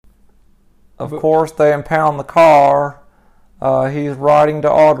 Of course, they impound the car. He's riding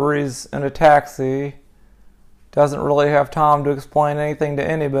to Audrey's in a taxi. Doesn't really have time to explain anything to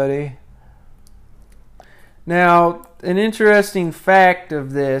anybody. Now, an interesting fact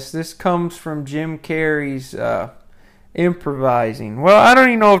of this comes from Jim Carrey's improvising. Well, I don't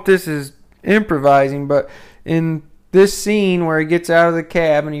even know if this is improvising, but in this scene where he gets out of the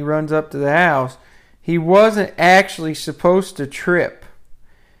cab and he runs up to the house, he wasn't actually supposed to trip.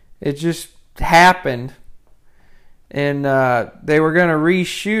 It just happened. And they were going to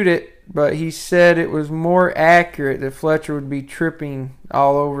reshoot it, but he said it was more accurate that Fletcher would be tripping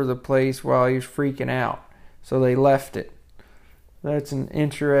all over the place while he was freaking out. So they left it. That's an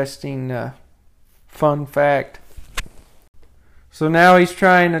interesting, fun fact. So now he's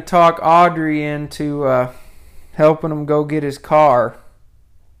trying to talk Audrey into helping him go get his car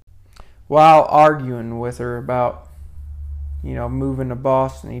while arguing with her about, moving to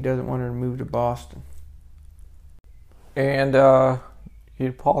Boston. He doesn't want her to move to Boston. And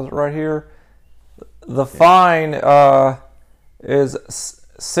you pause it right here. The fine is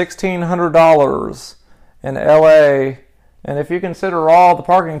 $1,600 in L.A., and if you consider all the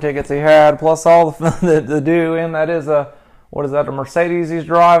parking tickets he had, plus all the due, and that is a Mercedes he's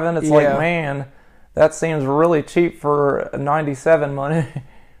driving, it's like, man, that seems really cheap for 97 money.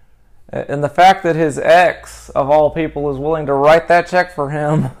 And the fact that his ex, of all people, is willing to write that check for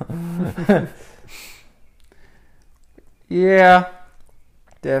him. Yeah,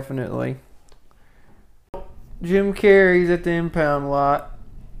 definitely. Jim Carrey's at the impound lot,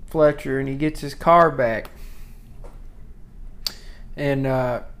 Fletcher, and he gets his car back. And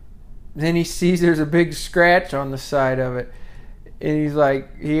then he sees there's a big scratch on the side of it. And he's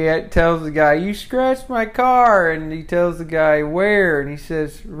like, tells the guy, "You scratched my car." And he tells the guy, "Where?" And he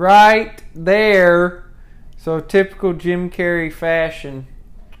says, "Right there." So typical Jim Carrey fashion,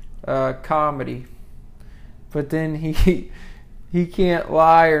 comedy. But then he can't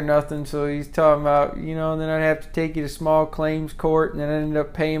lie or nothing, so he's talking about, then I'd have to take you to small claims court, and then I ended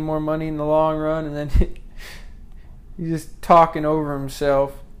up paying more money in the long run, and then he's just talking over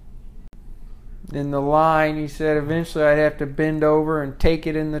himself. In the line, he said, eventually I'd have to bend over and take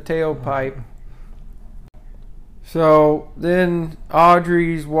it in the tailpipe. So then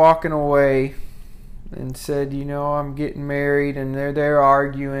Audrey's walking away and said, I'm getting married, and they're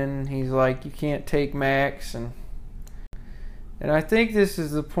arguing. He's like, you can't take Max, and I think this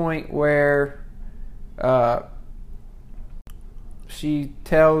is the point where she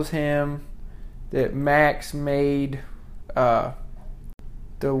tells him that Max made the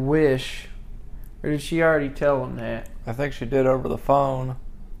wish. Or did she already tell him that? I think she did over the phone.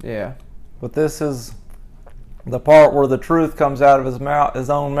 Yeah. But this is the part where the truth comes out of his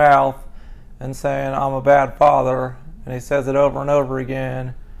own mouth, and saying, "I'm a bad father," and he says it over and over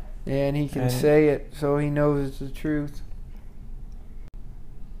again. And he can say it, so he knows it's the truth.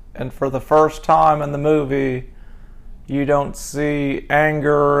 And for the first time in the movie, you don't see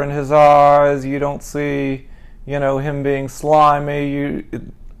anger in his eyes. You don't see, him being slimy.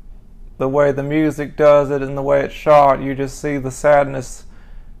 The way the music does it and the way it's shot, you just see the sadness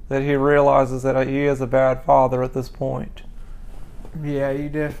that he realizes that he is a bad father at this point. Yeah, you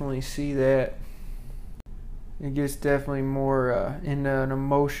definitely see that. It gets definitely more into an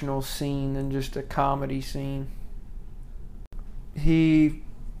emotional scene than just a comedy scene. He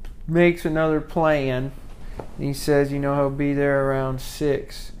makes another plan. He says, he'll be there around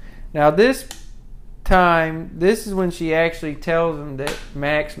 6. Now this time, this is when she actually tells him that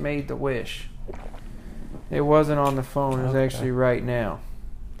Max made the wish. It wasn't on the phone, it was actually right now.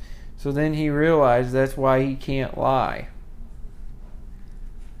 So then he realized that's why he can't lie.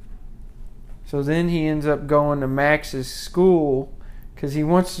 So then he ends up going to Max's school because he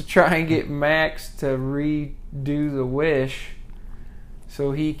wants to try and get Max to redo the wish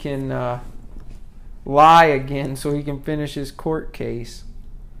so he can lie again so he can finish his court case.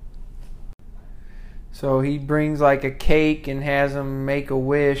 So he brings like a cake and has him make a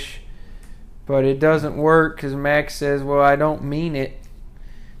wish, but it doesn't work because Max says, well, I don't mean it.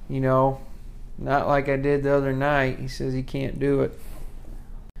 You know, not like I did the other night. He says he can't do it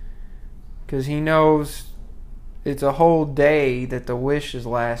because he knows it's a whole day that the wish is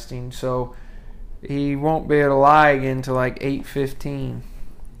lasting, so he won't be able to lie again until like 8:15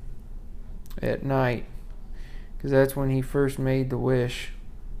 at night, because that's when he first made the wish.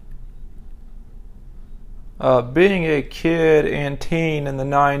 Being a kid and teen in the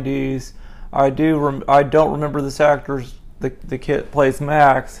 90s, I don't remember this actor's, the kid that plays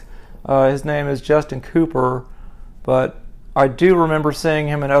Max. His name is Justin Cooper, but I do remember seeing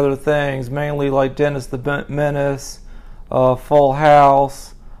him in other things, mainly like Dennis the Menace, Full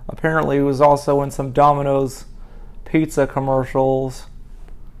House. Apparently he was also in some Domino's pizza commercials.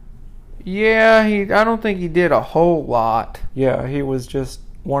 Yeah, I don't think he did a whole lot. Yeah, he was just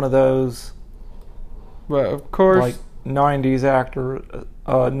one of those, but of course, like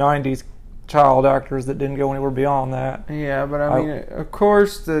 90s child actors that didn't go anywhere beyond that. Yeah, but I mean, of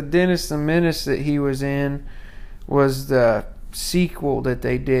course, the Dennis the Menace that he was in was the sequel that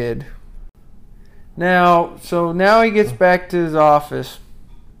they did. Now he gets back to his office,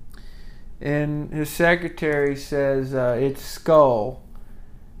 and his secretary says it's Skull.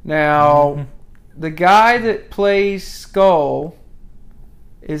 Now, the guy that plays Skull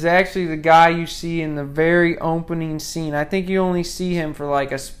is actually the guy you see in the very opening scene. I think you only see him for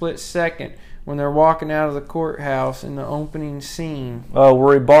like a split second when they're walking out of the courthouse in the opening scene. Oh,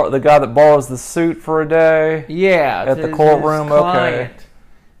 where the guy that borrows the suit for a day? Yeah. At the courtroom? Okay.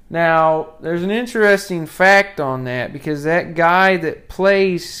 Now, there's an interesting fact on that, because that guy that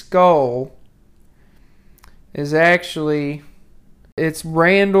plays Skull is actually, it's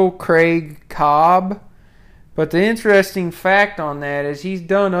Randall Craig Cobb. But the interesting fact on that is he's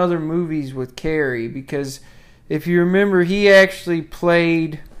done other movies with Cary, because if you remember, he actually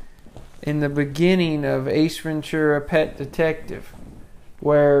played in the beginning of Ace Ventura: Pet Detective,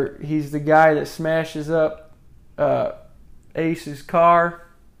 where he's the guy that smashes up Ace's car,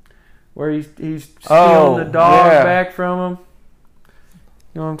 where he's stealing the dog back from him.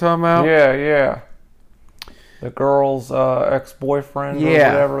 You know what I'm talking about? Yeah. The girl's ex-boyfriend or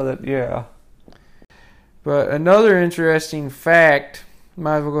whatever. But another interesting fact,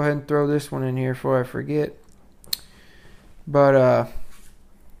 might as well go ahead and throw this one in here before I forget. But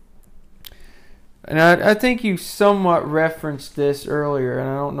and I think you somewhat referenced this earlier, and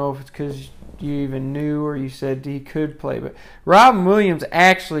I don't know if it's because you even knew or you said he could play, but Robin Williams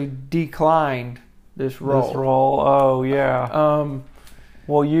actually declined this role. Oh, yeah.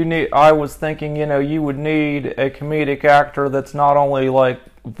 Well, I was thinking, you would need a comedic actor that's not only like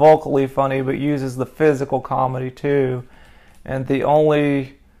vocally funny, but uses the physical comedy too. And the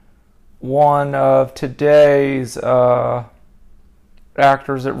only one of today's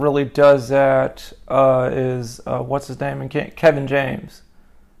actors that really does that is what's his name? Kevin James.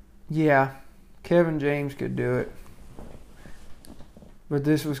 Yeah, Kevin James could do it, but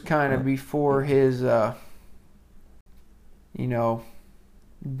this was kind of before his,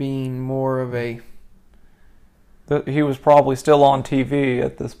 being more of a. He was probably still on TV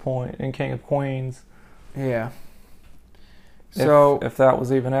at this point in King of Queens. Yeah. So if that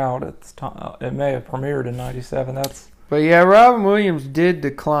was even out at the time, it may have premiered in '97. But yeah, Robin Williams did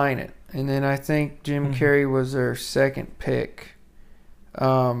decline it, and then I think Jim Carrey was their second pick.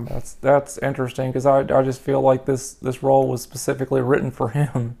 That's interesting, because I just feel like this role was specifically written for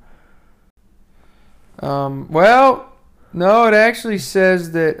him. Well, no, it actually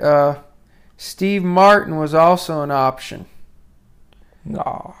says that Steve Martin was also an option.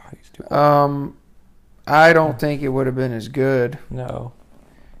 No, he's too. I don't think it would have been as good. No.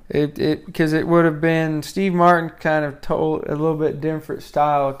 Because it would have been, Steve Martin kind of told a little bit different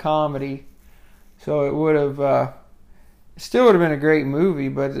style of comedy, so it would have still would have been a great movie,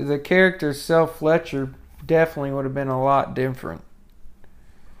 but the character Self Fletcher definitely would have been a lot different.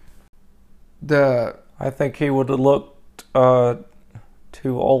 I think he would have looked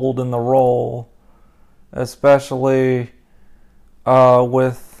too old in the role, especially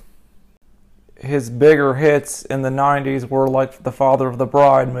with his bigger hits in the 90s were like the Father of the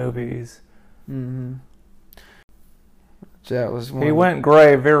Bride movies. Mm-hmm. That was one. He went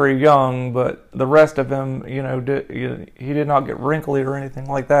gray very young, but the rest of him, he did not get wrinkly or anything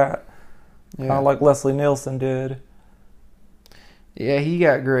like that. Yeah. Kind of like Leslie Nielsen did. Yeah, he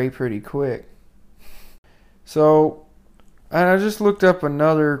got gray pretty quick. So, and I just looked up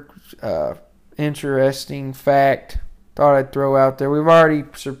another interesting fact thought I'd throw out there. We've already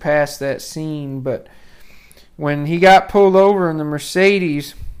surpassed that scene, but when he got pulled over in the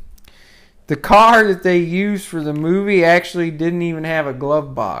Mercedes, the car that they used for the movie actually didn't even have a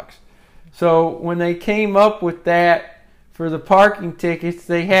glove box. So when they came up with that for the parking tickets,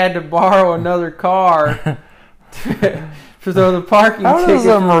 they had to borrow another car. So the parking How does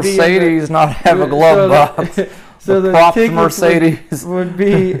a Mercedes not have a glove box? So the props tickets Mercedes would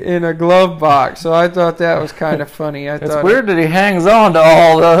be in a glove box. So I thought that was kind of funny. It's weird that he hangs on to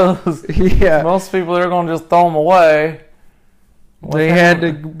all those. Yeah. Most people are going to just throw them away. They had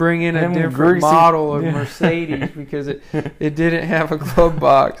to bring in a different model of Mercedes because it didn't have a glove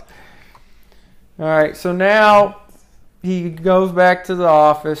box. All right, so now he goes back to the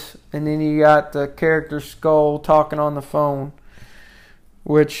office, and then you got the character Skull talking on the phone,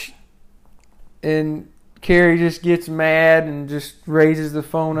 and Cary just gets mad and just raises the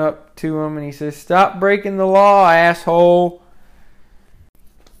phone up to him, and he says, "Stop breaking the law, asshole."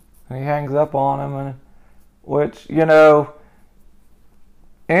 And he hangs up on him, which,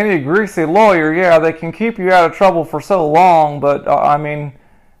 any greasy lawyer, yeah, they can keep you out of trouble for so long, but,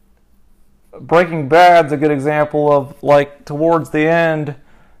 Breaking Bad's a good example of, towards the end,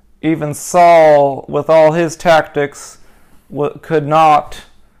 even Saul, with all his tactics, could not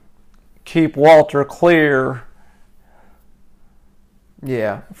keep Walter clear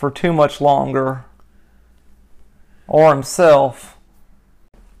for too much longer, or himself.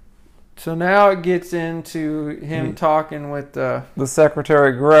 So now it gets into him talking with the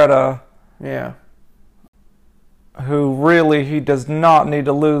secretary Greta. Yeah. Who really, he does not need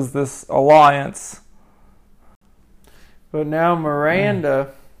to lose this alliance. But now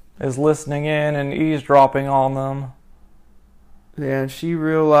Miranda is listening in and eavesdropping on them. Yeah, and she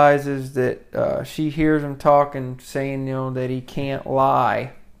realizes that she hears him talking, saying, that he can't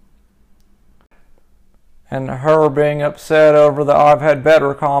lie. And her being upset over the "I've had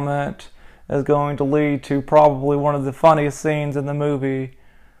better" comment is going to lead to probably one of the funniest scenes in the movie,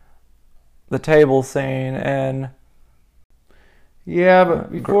 the table scene. And yeah,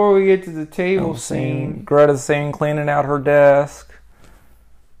 but before we get to the table scene, Greta's scene cleaning out her desk.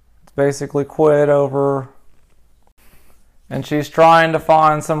 It's basically quit over, and she's trying to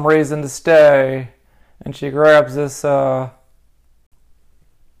find some reason to stay, and she grabs this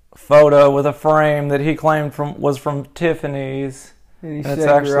photo with a frame that he claimed was from Tiffany's, and it's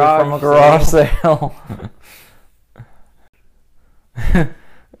actually from a garage sale.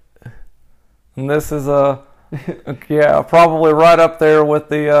 And this is probably right up there with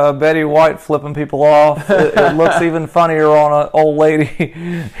the Betty White flipping people off. It looks even funnier on an old lady.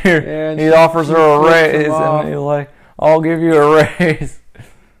 Here, yeah, he offers her a raise, and he's like, "I'll give you a raise."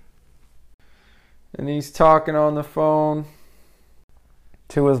 And he's talking on the phone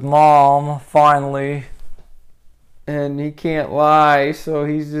to his mom, finally. And he can't lie, so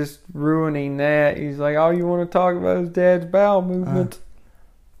he's just ruining that. He's like, all you want to talk about is Dad's bowel movement.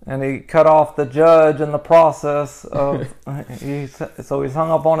 And he cut off the judge in the process of... so he's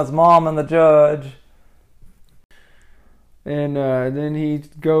hung up on his mom and the judge. And then he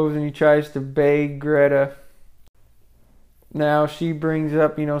goes and he tries to beg Greta. Now she brings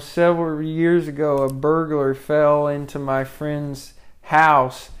up, several years ago a burglar fell into my friend's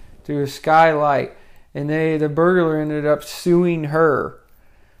house through a skylight, and the burglar ended up suing her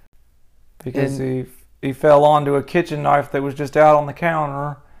because he fell onto a kitchen knife that was just out on the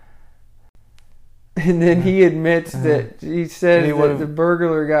counter. And then he admits that he says that the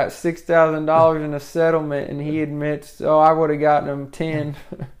burglar got $6,000 in a settlement, and he admits, I would have gotten him 10.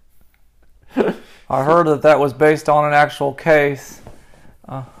 I heard that was based on an actual case.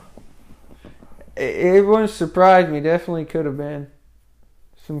 It wouldn't surprise me. Definitely could have been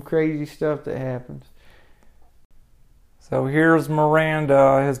some crazy stuff that happens. So here's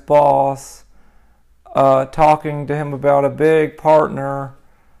Miranda, his boss, talking to him about a big partner,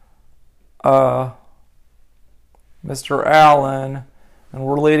 Mr. Allen, and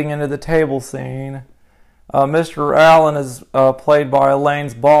we're leading into the table scene. Mr. Allen is played by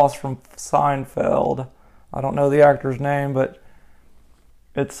Elaine's boss from Seinfeld. I don't know the actor's name, but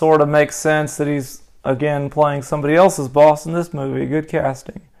it sort of makes sense that he's, again, playing somebody else's boss in this movie. Good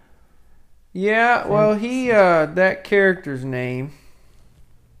casting. Yeah, well, that character's name.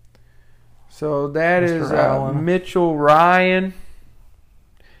 So that Mr. is Mitchell Ryan.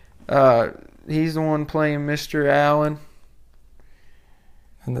 He's the one playing Mr. Allen.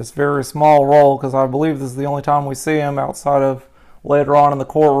 In this very small role, because I believe this is the only time we see him outside of later on in the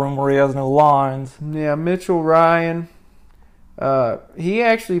courtroom where he has no lines. Yeah, Mitchell Ryan. He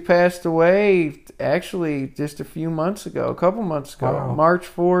actually passed away just a couple months ago. Wow. March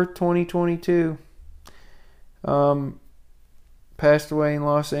 4th, 2022. passed away in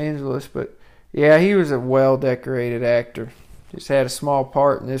Los Angeles. But yeah, he was a well-decorated actor. Just had a small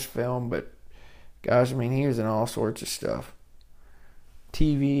part in this film, but gosh, I mean, he was in all sorts of stuff.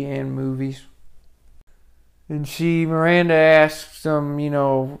 TV and movies. And Miranda asks him,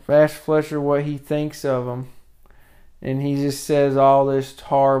 asks Fletcher what he thinks of him. And he just says all this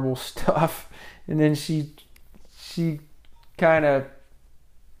horrible stuff. And then she kind of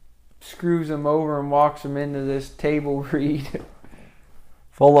screws him over and walks him into this table read.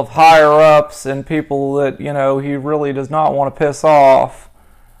 Full of higher-ups and people that, he really does not want to piss off.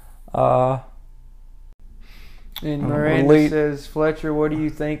 And Miranda says, Fletcher, what do you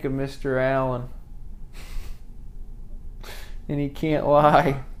think of Mr. Allen? And he can't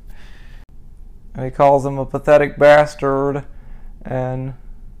lie. And he calls him a pathetic bastard and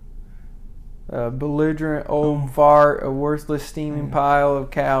a belligerent old fart, a worthless steaming pile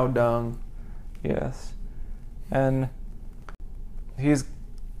of cow dung. Yes. And he's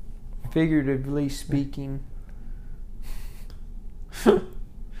figuratively speaking.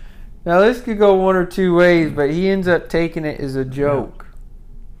 Now this could go one or two ways, but he ends up taking it as a joke.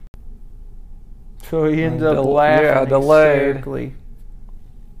 So he ends up laughing hysterically.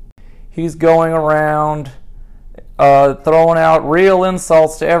 He's going around throwing out real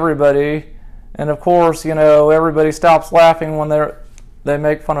insults to everybody, and of course, everybody stops laughing when they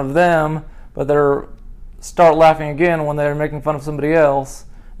make fun of them, but they start laughing again when they're making fun of somebody else.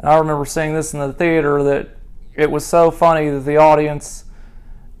 And I remember seeing this in the theater that it was so funny that the audience,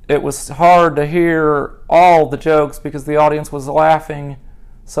 it was hard to hear all the jokes because the audience was laughing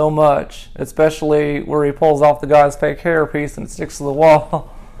so much, especially where he pulls off the guy's fake hairpiece and it sticks to the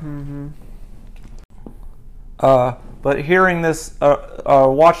wall. Mm-hmm. But hearing this,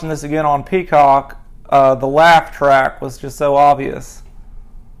 watching this again on Peacock, the laugh track was just so obvious.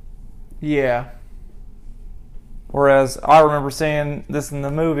 Yeah. Whereas I remember seeing this in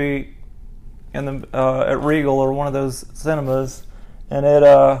the movie in the at Regal or one of those cinemas, and it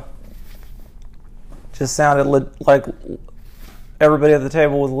just sounded like everybody at the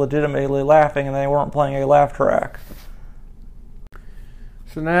table was legitimately laughing, and they weren't playing a laugh track.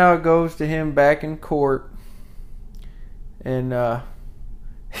 So now it goes to him back in court, and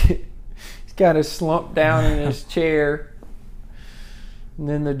he's kind of slumped down in his chair, and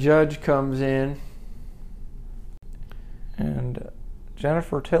then the judge comes in. And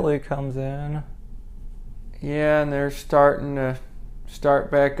Jennifer Tilly comes in. Yeah, and they're starting to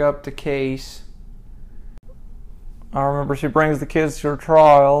start back up the case. I remember she brings the kids to her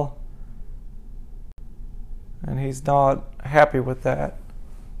trial, and he's not happy with that.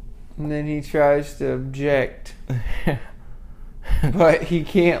 And then he tries to object. But he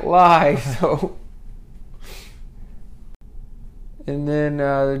can't lie, so... And then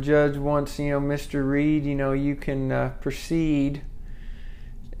the judge wants, Mr. Reed, you can proceed.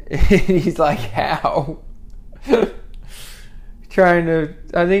 And he's like, how? I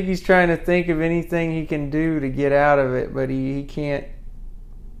think he's trying to think of anything he can do to get out of it, but he can't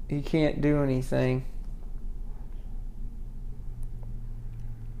do anything.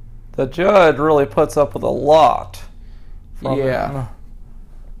 The judge really puts up with a lot from him.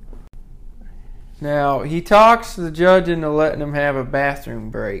 Now, he talks the judge into letting him have a bathroom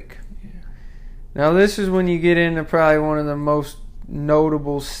break. Yeah. Now, this is when you get into probably one of the most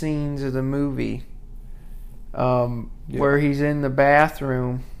notable scenes of the movie, where he's in the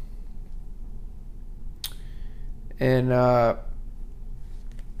bathroom, and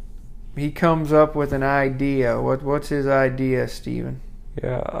he comes up with an idea. What's his idea, Stephen?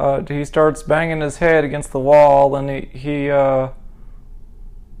 Yeah, he starts banging his head against the wall, and he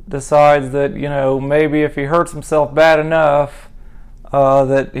decides that, maybe if he hurts himself bad enough,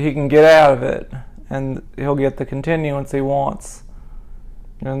 that he can get out of it, and he'll get the continuance he wants.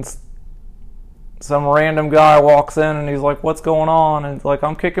 And some random guy walks in, and he's like, what's going on? And he's like,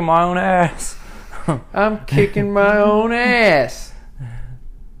 I'm kicking my own ass. I'm kicking my own ass.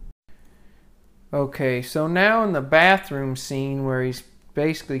 Okay, so now in the bathroom scene where he's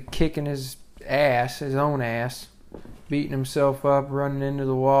basically kicking his own ass, beating himself up, running into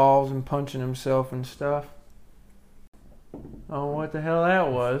the walls and punching himself and stuff. Oh, what the hell that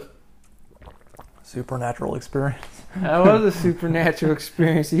was. Supernatural experience. That was a supernatural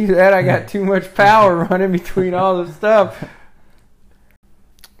experience. Either that, I got too much power running between all the stuff.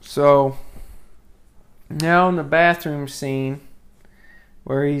 So, now in the bathroom scene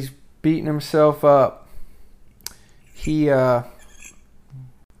where he's beating himself up,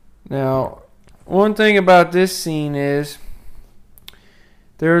 now, one thing about this scene is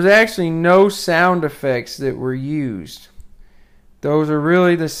there was actually no sound effects that were used. those are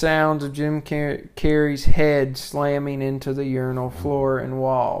really the sounds of Jim Carrey's head slamming into the urinal floor and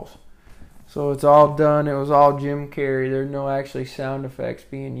walls. So it's all done. It was all Jim Carrey. There's no actually sound effects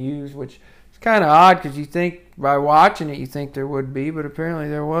being used, which is kind of odd because you think by watching it you think there would be, but apparently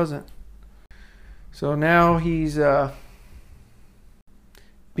there wasn't. So now he's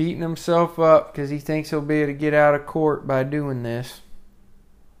beating himself up because he thinks he'll be able to get out of court by doing this.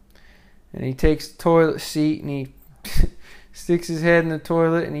 And he takes the toilet seat and he sticks his head in the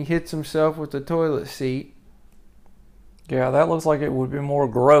toilet and he hits himself with the toilet seat. Yeah, that looks like it would be more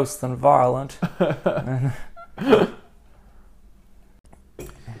gross than violent.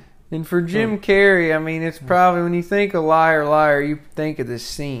 And for Jim Carrey, I mean, it's probably, when you think of Liar Liar, you think of this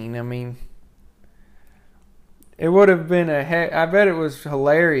scene. I mean, it would have been I bet it was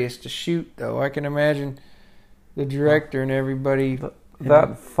hilarious to shoot, though. I can imagine the director and everybody.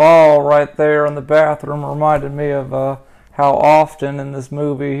 That fall right there in the bathroom reminded me of how often in this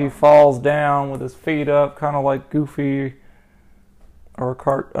movie he falls down with his feet up, kind of like Goofy or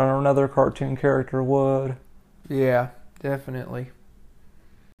another cartoon character would. Yeah, definitely.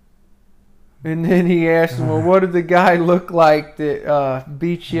 And then he asked him, well, what did the guy look like that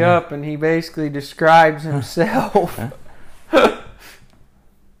beat you up? And he basically describes himself.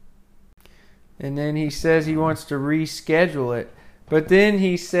 And then he says he wants to reschedule it. But then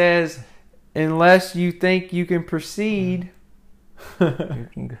he says, unless you think you can proceed.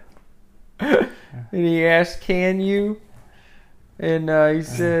 And he asks, can you? And he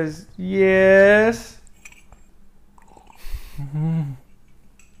says, yes.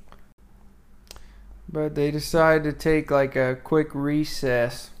 But they decide to take like a quick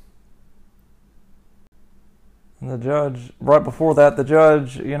recess. And the judge, right before that, the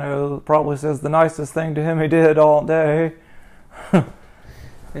judge, probably says the nicest thing to him he did all day.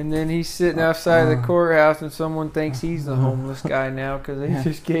 And then he's sitting outside the courthouse and someone thinks he's the homeless guy now because they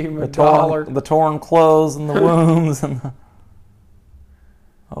just gave him $1. The torn clothes and the wounds. And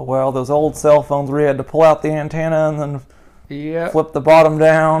oh, well, those old cell phones where you had to pull out the antenna and then flip the bottom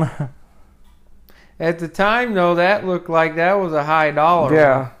down. At the time, though, that looked like that was a high dollar.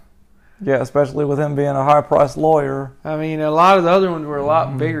 Yeah, especially with him being a high-priced lawyer. I mean, a lot of the other ones were a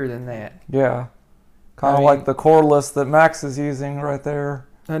lot bigger than that. Yeah. Kind of like the cordless that Max is using right there.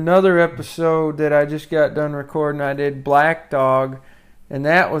 Another episode that I just got done recording, I did Black Dog, and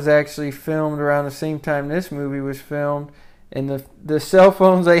that was actually filmed around the same time this movie was filmed, and the cell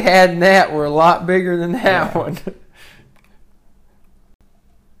phones they had in that were a lot bigger than that one.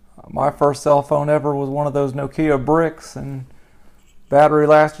 My first cell phone ever was one of those Nokia bricks, and battery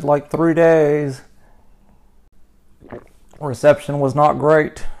lasted like 3 days. Reception was not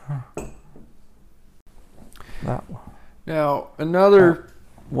great. Now, another...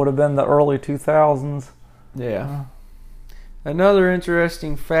 would have been the early 2000s. Yeah. Another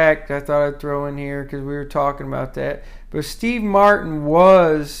interesting fact I thought I'd throw in here because we were talking about that. But Steve Martin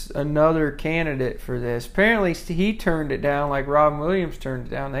was another candidate for this. Apparently he turned it down like Robin Williams turned it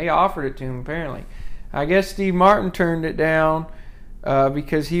down. They offered it to him apparently. I guess Steve Martin turned it down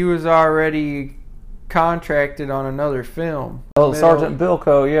because he was already contracted on another film. Oh, Sergeant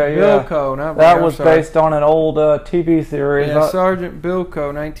Bilko, yeah. Bilko, not that was based on an old TV series. Yeah, Sergeant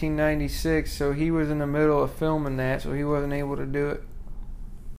Bilko, 1996. So he was in the middle of filming that, so he wasn't able to do it.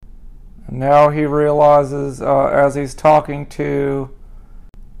 Now he realizes, as he's talking to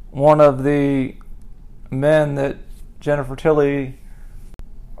one of the men that Jennifer Tilly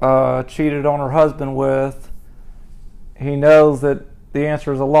cheated on her husband with, he knows that the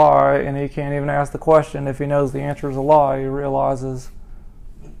answer is a lie, and he can't even ask the question if he knows the answer is a lie. He realizes.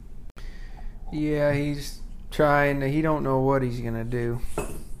 Yeah, he's trying to, he don't know what he's going to do.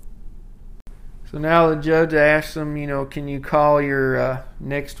 So now the judge asks him, can you call your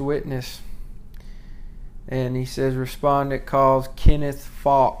next witness? And he says, respondent calls Kenneth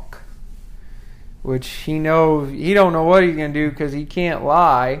Falk. Which he don't know what he's going to do because he can't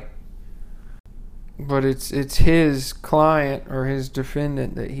lie. But it's his client or his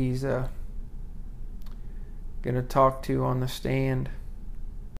defendant that he's going to talk to on the stand.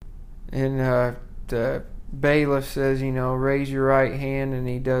 And the bailiff says, raise your right hand, and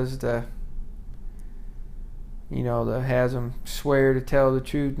he does has him swear to tell the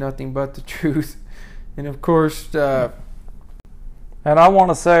truth, nothing but the truth. And of course... and I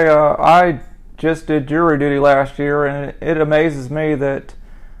want to say, I just did jury duty last year, and it amazes me that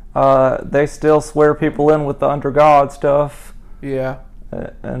they still swear people in with the under God stuff. Yeah.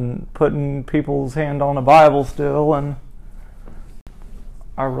 And putting people's hand on the Bible still, and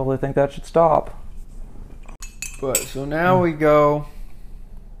I really think that should stop. But so now we go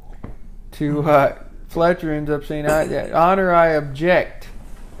to Fletcher ends up saying, "Honor, I object,"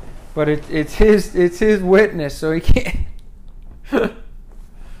 but it's his witness, so he can't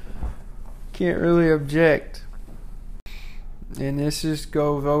really object. And this just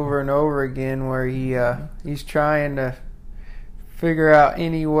goes over and over again, where he's trying to figure out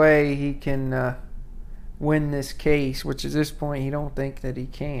any way he can win this case, which at this point he don't think that he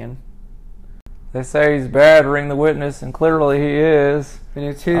can. They say he's battering the witness, and clearly he is. And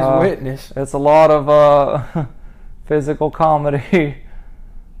it's his witness. It's a lot of physical comedy.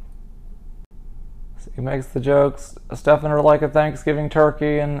 He makes the jokes, stuffing her like a Thanksgiving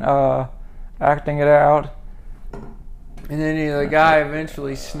turkey and acting it out. And then the guy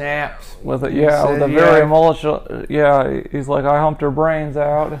eventually snaps. With a very emotional. Yeah, he's like, "I humped her brains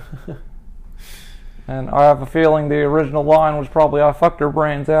out." And I have a feeling the original line was probably, "I fucked her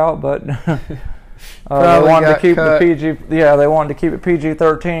brains out," but they wanted to keep the PG. Yeah, they wanted to keep it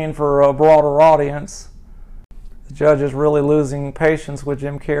PG-13 for a broader audience. The judge is really losing patience with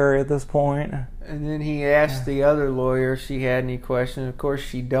Jim Carrey at this point. And then he asked the other lawyer if she had any questions. Of course,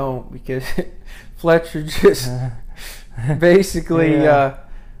 she don't, because Fletcher just basically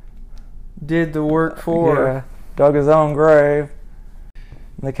did the work for her. Dug his own grave.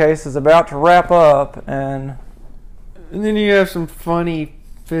 And the case is about to wrap up, and then you have some funny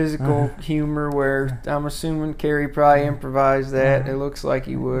physical humor where I'm assuming Cary probably improvised that. It looks like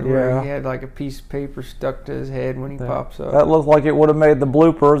he would, where he had like a piece of paper stuck to his head when he pops up. That looked like it would have made the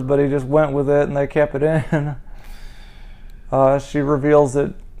bloopers, but he just went with it and they kept it in. She reveals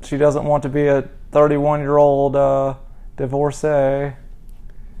that she doesn't want to be a 31-year-old divorcee.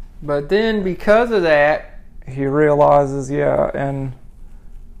 But then because of that, he realizes, and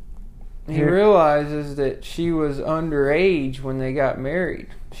he realizes that she was underage when they got married.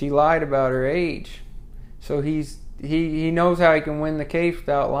 She lied about her age. So he knows how he can win the case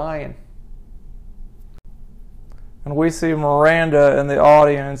without lying. And we see Miranda in the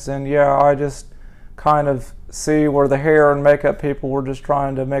audience, and I just kind of see where the hair and makeup people were just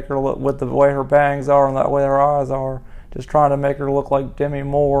trying to make her look, with the way her bangs are and that way her eyes are, just trying to make her look like Demi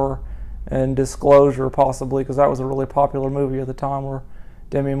Moore in Disclosure, possibly, because that was a really popular movie at the time where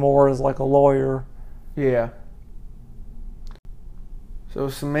Demi Moore is like a lawyer. Yeah. So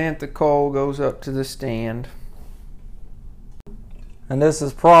Samantha Cole goes up to the stand. And this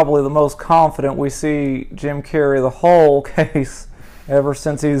is probably the most confident we see Jim Carrey the whole case, ever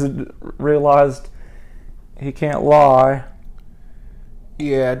since he's realized he can't lie.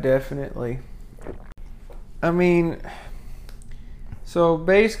 Yeah, definitely. I mean, so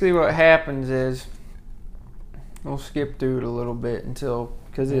basically what happens is, we'll skip through it a little bit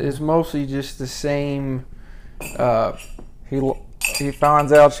because it's mostly just the same. He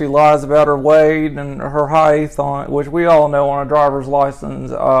finds out she lies about her weight and her height, which we all know on a driver's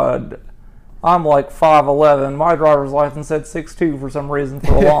license. I'm like 5'11". My driver's license said 6'2" for some reason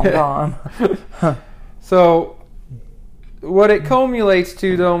for a long time. So what it culminates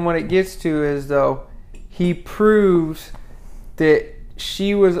to, though, and what it gets to is, though, he proves that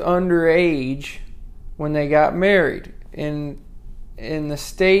she was underage when they got married. In the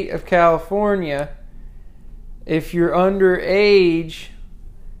state of California, if you're underage,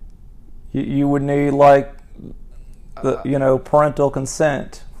 you would need like the parental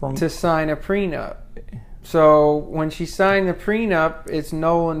consent to sign a prenup. So when she signed the prenup, it's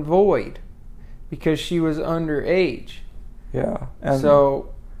null and void because she was underage. Yeah. And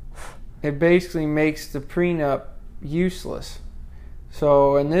so it basically makes the prenup useless.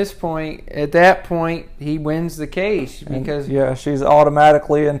 So at that point, he wins the case because she's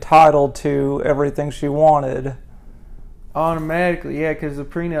automatically entitled to everything she wanted. Automatically, because the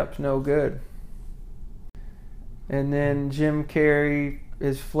prenup's no good. And then Jim Carrey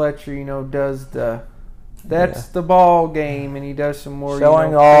as Fletcher, does the ball game, and he does some more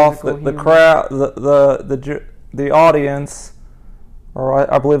showing off the crowd, the audience,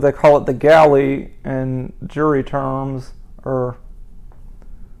 or I believe they call it the galley in jury terms or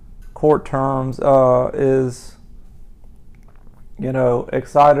court terms, is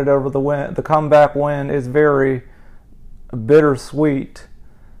excited over the win. The comeback win is very bittersweet.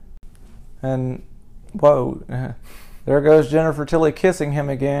 And whoa, there goes Jennifer Tilly kissing him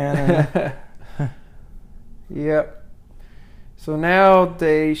again. Yep. So now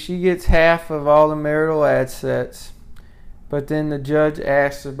she gets half of all the marital assets, but then the judge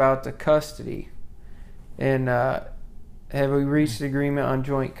asks about the custody, and have we reached agreement on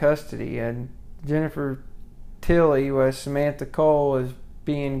joint custody? And Jennifer Tilly, was Samantha Cole, is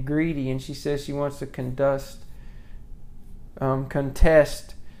being greedy, and she says she wants to contest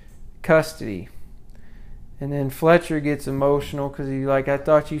custody. And then Fletcher gets emotional because he's like, I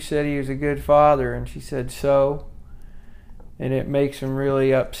thought you said he was a good father. And she said, so? And it makes him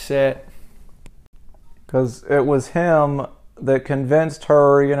really upset. Because it was him that convinced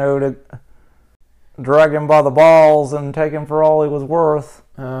her, to drag him by the balls and take him for all he was worth.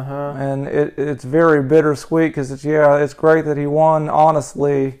 Uh-huh. And it's very bittersweet because it's great that he won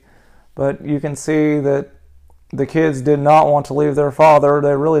honestly, but you can see that the kids did not want to leave their father.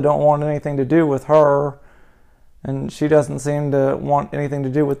 They really don't want anything to do with her, and she doesn't seem to want anything to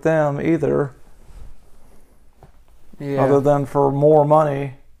do with them either. Yeah. Other than for more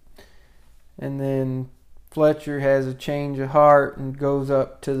money. And then Fletcher has a change of heart and goes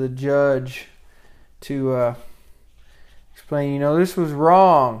up to the judge to explain, this was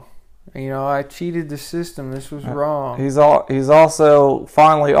wrong. I cheated the system. This was wrong. He's also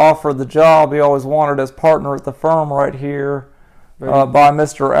finally offered the job he always wanted as partner at the firm right here by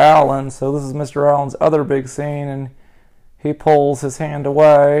Mr. Allen. So this is Mr. Allen's other big scene, and he pulls his hand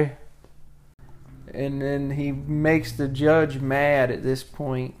away. And then he makes the judge mad at this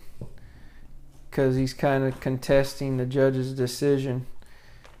point because he's kind of contesting the judge's decision.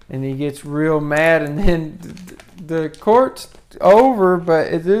 And he gets real mad, and then the court's over. But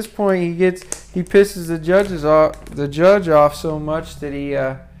at this point, he pisses the judge off so much that he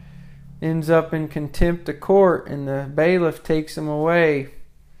ends up in contempt of court, and the bailiff takes him away.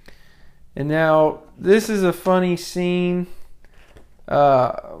 And now this is a funny scene.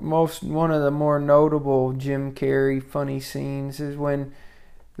 One of the more notable Jim Carrey funny scenes is when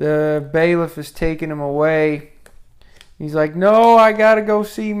the bailiff is taking him away. He's like, no, I gotta go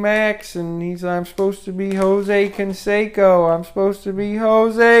see Max. And he's like, I'm supposed to be Jose Canseco. I'm supposed to be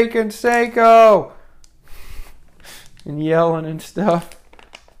Jose Canseco. And yelling and stuff.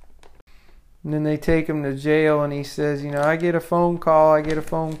 And then they take him to jail, and he says, I get a phone call.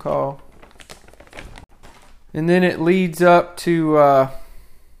 And then it leads up to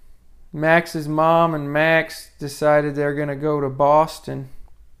Max's mom and Max decided they're going to go to Boston.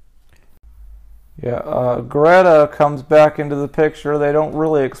 Yeah, Greta comes back into the picture. They don't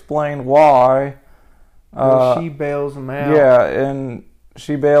really explain why. She bails him out. Yeah, and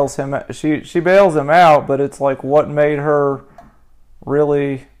she bails him. She bails him out, but it's like what made her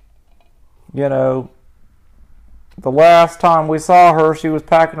really, the last time we saw her, she was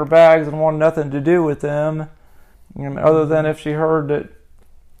packing her bags and wanted nothing to do with them, other than if she heard that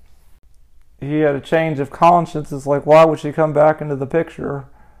he had a change of conscience. It's like, why would she come back into the picture?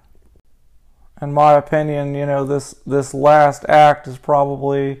 In my opinion, this last act is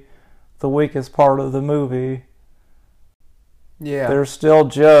probably the weakest part of the movie. Yeah. There's still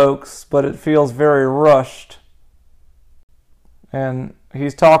jokes, but it feels very rushed. And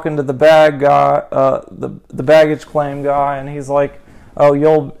he's talking to the the baggage claim guy, and he's like, oh,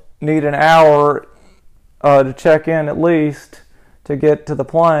 you'll need an hour to check in at least to get to the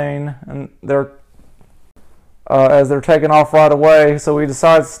plane. And as they're taking off right away, so he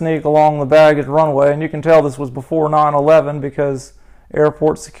decides to sneak along the baggage runway, and you can tell this was before 9/11 because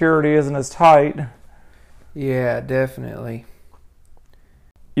airport security isn't as tight. Yeah, definitely.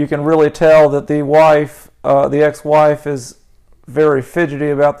 You can really tell that the ex-wife is very fidgety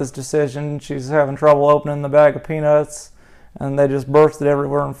about this decision. She's having trouble opening the bag of peanuts, and they just bursted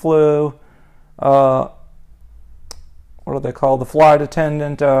everywhere and flew. What are they called? The flight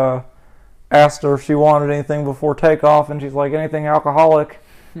attendant asked her if she wanted anything before takeoff, and she's like, anything alcoholic.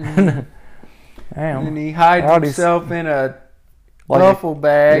 Mm-hmm. Damn. And he hides himself in a duffel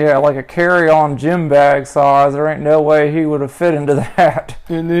bag. Yeah, like a carry-on gym bag size. There ain't no way he would have fit into that.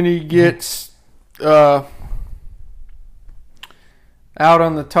 And then he gets out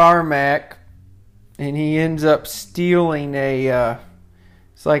on the tarmac, and he ends up stealing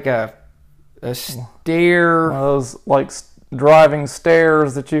it's like a stair. One of those like driving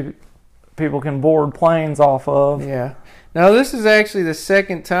stairs that people can board planes off of. Yeah. Now this is actually the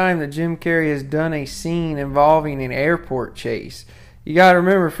second time that Jim Carrey has done a scene involving an airport chase. You got to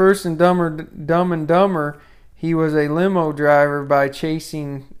remember, first in Dumb and Dumber, he was a limo driver by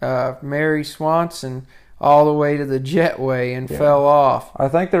chasing Mary Swanson all the way to the jetway and fell off. I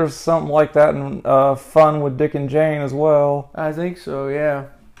think there's something like that in Fun with Dick and Jane as well. I think so, yeah.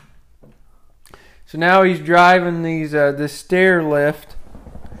 So now he's driving this stair lift.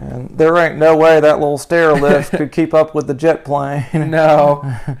 And there ain't no way that little stair lift could keep up with the jet plane.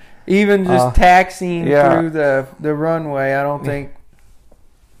 No. Even just taxiing through the runway, I don't think.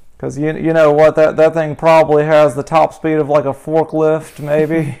 Because you know what, that thing probably has the top speed of like a forklift,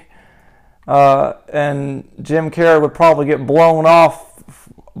 maybe. And Jim Carrey would probably get blown off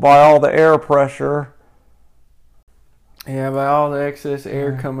by all the air pressure. Yeah, by all the excess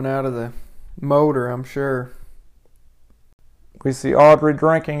air coming out of the motor, I'm sure. We see Audrey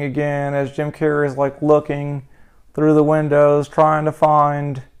drinking again as Jim Carrey is like looking through the windows, trying to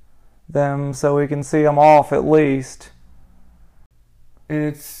find them so he can see them off at least.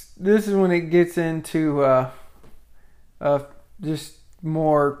 And this is when it gets into just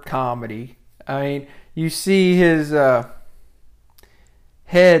more comedy. I mean, you see his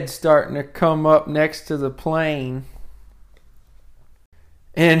head starting to come up next to the plane,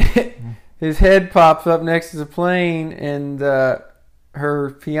 and his head pops up next to the plane, and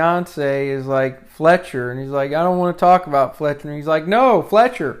her fiance is like, Fletcher, and he's like, I don't want to talk about Fletcher, and he's like, no,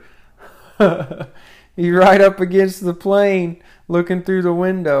 Fletcher. He's right up against the plane looking through the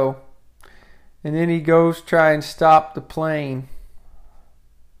window, and then he goes try and stop the plane.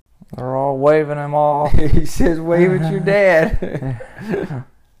 They're all waving him off. He says, wave at your dad.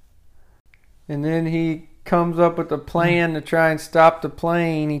 And then he comes up with a plan to try and stop the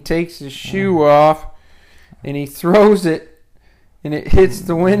plane. He takes his shoe off and he throws it, and it hits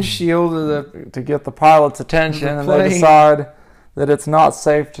the windshield of to get the pilot's attention, and plane. they decide that it's not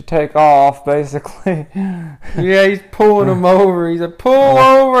safe to take off, basically. Yeah, he's pulling him over. He's like, pull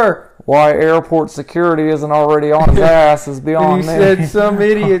over! Why airport security isn't already on his ass is beyond me. He said some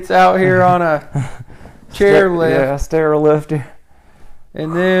idiot's out here on a chairlift. Yeah, stair lift.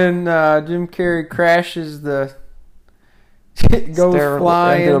 And then Jim Carrey crashes goes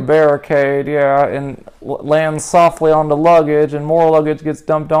flying into a barricade, yeah, and lands softly on the luggage, and more luggage gets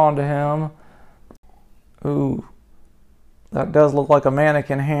dumped onto him. Ooh, that does look like a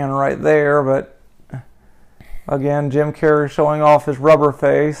mannequin hand right there, but again, Jim Carrey showing off his rubber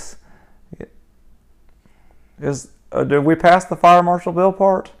face. Did we pass the Fire Marshal Bill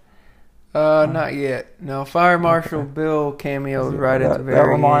part? Not yet. No, Fire Marshal Bill cameos right at the very end.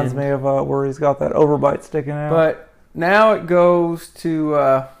 That reminds me of where he's got that overbite sticking out. But now it goes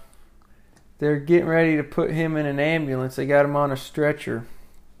to they're getting ready to put him in an ambulance. They got him on a stretcher.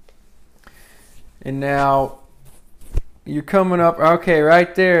 And now you're coming up. Okay,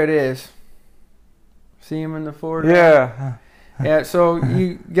 right there it is. See him in the foreground? Yeah. Yeah, so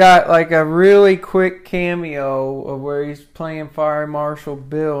you got like a really quick cameo of where he's playing Fire Marshal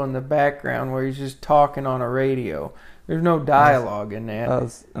Bill in the background, where he's just talking on a radio. There's no dialogue in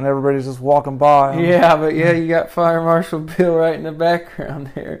that. And everybody's just walking by him. Yeah, but yeah, you got Fire Marshal Bill right in the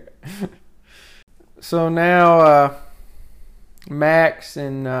background there. So now Max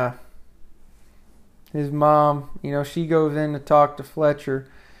and his mom, she goes in to talk to Fletcher,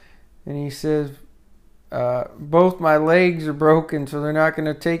 and he says, both my legs are broken, so they're not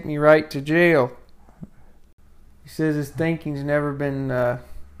going to take me right to jail. He says his thinking's never been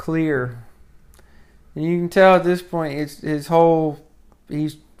clear. And you can tell at this point,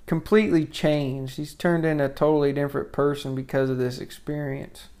 he's completely changed. He's turned into a totally different person because of this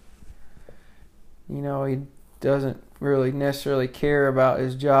experience. He doesn't really necessarily care about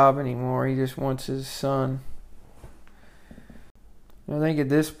his job anymore. He just wants his son. I think at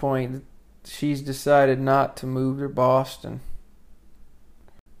this point, she's decided not to move to Boston.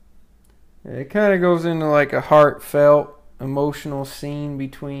 It kind of goes into like a heartfelt, emotional scene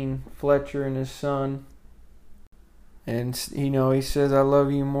between Fletcher and his son. And, he says, I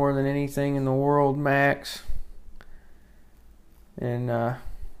love you more than anything in the world, Max. And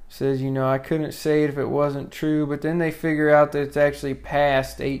says, I couldn't say it if it wasn't true. But then they figure out that it's actually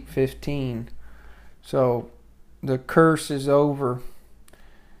past 8:15. So the curse is over.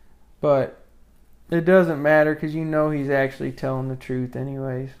 But it doesn't matter because he's actually telling the truth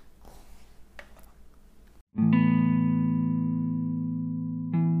anyways.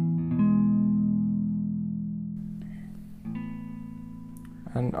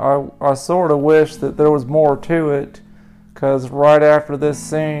 And I sort of wish that there was more to it, because right after this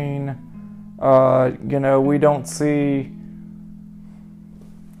scene, we don't see...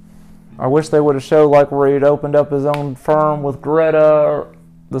 I wish they would have showed like where he'd opened up his own firm with Greta,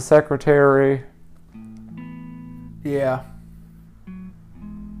 the secretary. Yeah.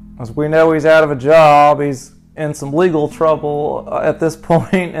 As we know, he's out of a job. He's in some legal trouble at this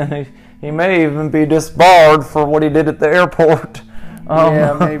point, and he may even be disbarred for what he did at the airport.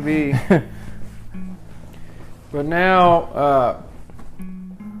 Yeah, maybe. But now,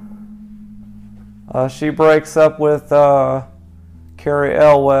 she breaks up with Cary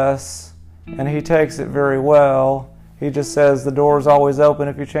Elwes, and he takes it very well. He just says the door's always open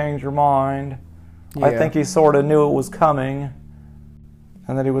if you change your mind. Yeah. I think he sort of knew it was coming,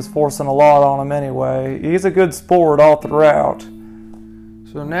 and that he was forcing a lot on him anyway. He's a good sport all throughout.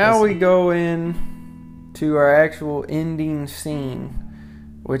 So now we go in to our actual ending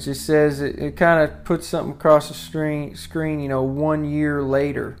scene, which it says it kind of puts something across the screen, 1 year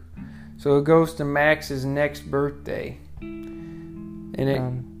later. So it goes to Max's next birthday. And it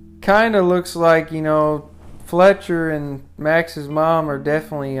kind of looks like, you know, Fletcher and Max's mom are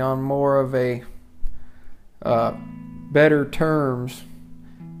definitely on more of a better terms.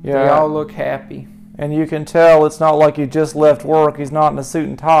 Yeah. They all look happy. And you can tell it's not like he just left work. He's not in a suit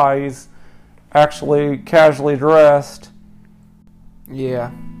and tie. He's actually casually dressed. Yeah.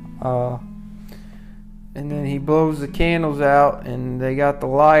 And then he blows the candles out, and they got the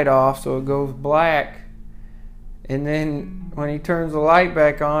light off, so it goes black. And then when he turns the light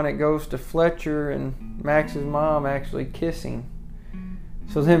back on, it goes to Fletcher and Max's mom actually kissing.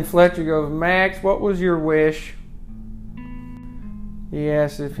 So then Fletcher goes, "Max, what was your wish?" He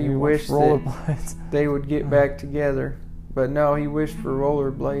asked if he wished that they would get back together. But no, he wished for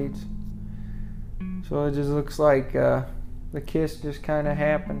rollerblades. So it just looks like the kiss just kind of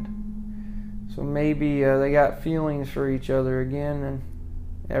happened. So maybe they got feelings for each other again, and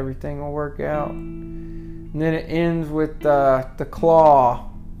everything will work out. And then it ends with the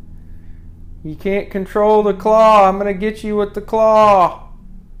claw. "You can't control the claw. I'm going to get you with the claw."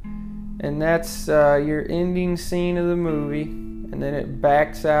 And that's your ending scene of the movie. And then it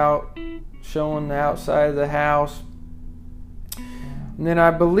backs out, showing the outside of the house. And then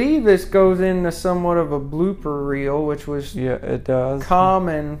I believe this goes into somewhat of a blooper reel, which was it does.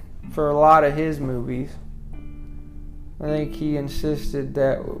 common for a lot of his movies. I think he insisted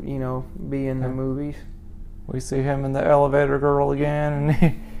that, you know, be in the movies. We see him and the elevator girl again, and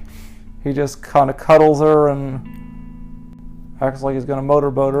he just kind of cuddles her and acts like he's going to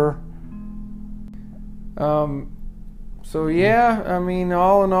motorboat her. So yeah, I mean,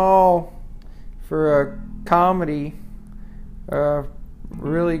 all in all, for a comedy,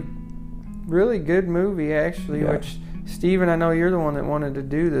 really, really good movie actually. Yeah. Which, Steven, I know you're the one that wanted to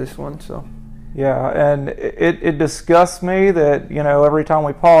do this one, so. Yeah, and it disgusts me that, you know, every time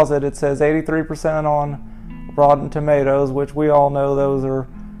we pause it, it says 83% on Rotten Tomatoes, which we all know those are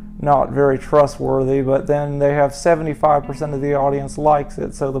not very trustworthy, but then they have 75% of the audience likes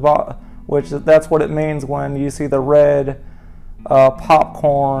it, so which that's what it means when you see the red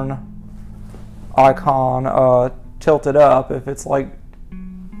popcorn icon tilted up. If it's like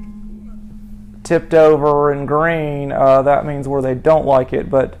tipped over in green, that means where they don't like it,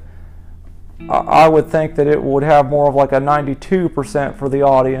 but I would think that it would have more of like a 92% for the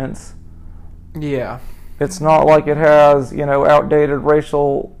audience. Yeah. It's not like it has, you know, outdated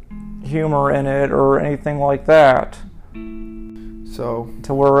racial humor in it or anything like that. So,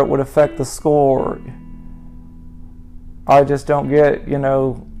 to where it would affect the score. I just don't get, you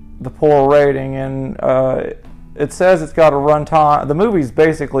know, the poor rating. And it says it's got a runtime. The movie's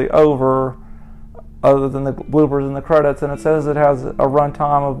basically over, other than the bloopers and the credits, and it says it has a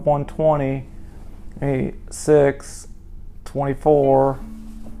runtime of 1:26:24,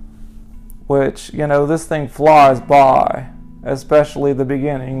 which, you know, this thing flies by, especially the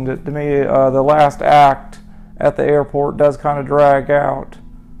beginning. To me, the last act at the airport does kind of drag out.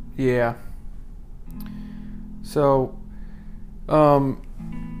 Yeah. So,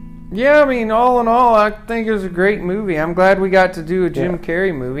 yeah, I mean, all in all, I think it was a great movie. I'm glad we got to do a Jim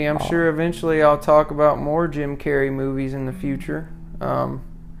Carrey movie. I'm sure eventually I'll talk about more Jim Carrey movies in the future. But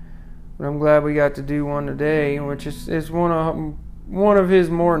I'm glad we got to do one today, which is one of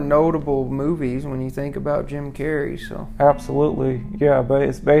his more notable movies when you think about Jim Carrey. So absolutely, yeah. But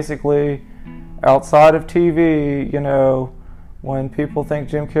it's basically, outside of TV, you know, when people think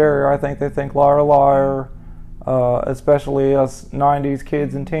Jim Carrey, I think they think Liar Liar. Especially us 90s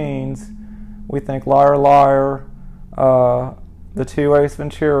kids and teens, we think Liar Liar, the two Ace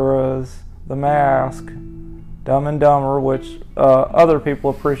Venturas, The Mask, Dumb and Dumber, which other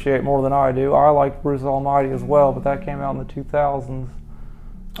people appreciate more than I do. I like Bruce Almighty as well, but that came out in the 2000s.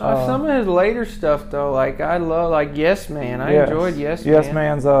 Some of his later stuff, though, like I love, like Yes Man. I enjoyed Yes Man. Yes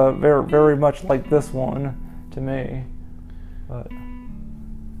Man's very, very much like this one to me.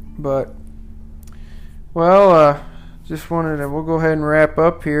 But well, we'll go ahead and wrap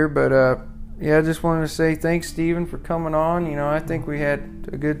up here, but yeah, I just wanted to say thanks, Steven, for coming on. You know, I think we had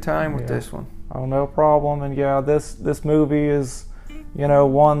a good time with this one. Oh, no problem. And yeah, this movie is, you know,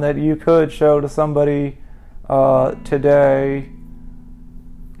 one that you could show to somebody today,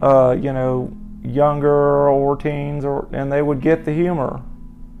 you know, younger or teens, and they would get the humor.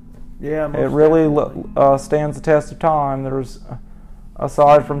 Yeah, it really stands the test of time. There's,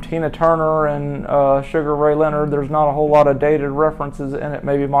 aside from Tina Turner and Sugar Ray Leonard, there's not a whole lot of dated references in it.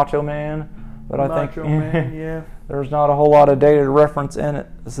 Maybe Macho Man, but I think Man, yeah. There's not a whole lot of dated reference in it.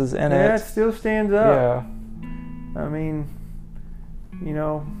 Yeah, it still stands up. Yeah. I mean, you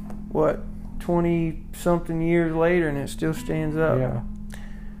know, what, 20-something years later, and it still stands up. Yeah.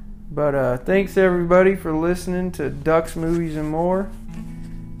 But thanks everybody for listening to Ducks, Movies, and More.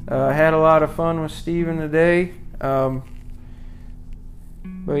 Had a lot of fun with Steven today. But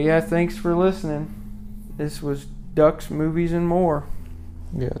yeah, thanks for listening. This was Ducks, Movies, and More.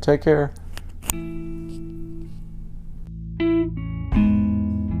 Yeah, take care.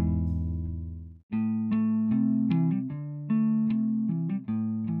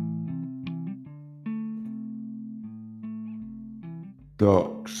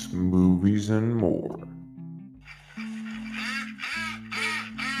 Ducks, Movies, and More.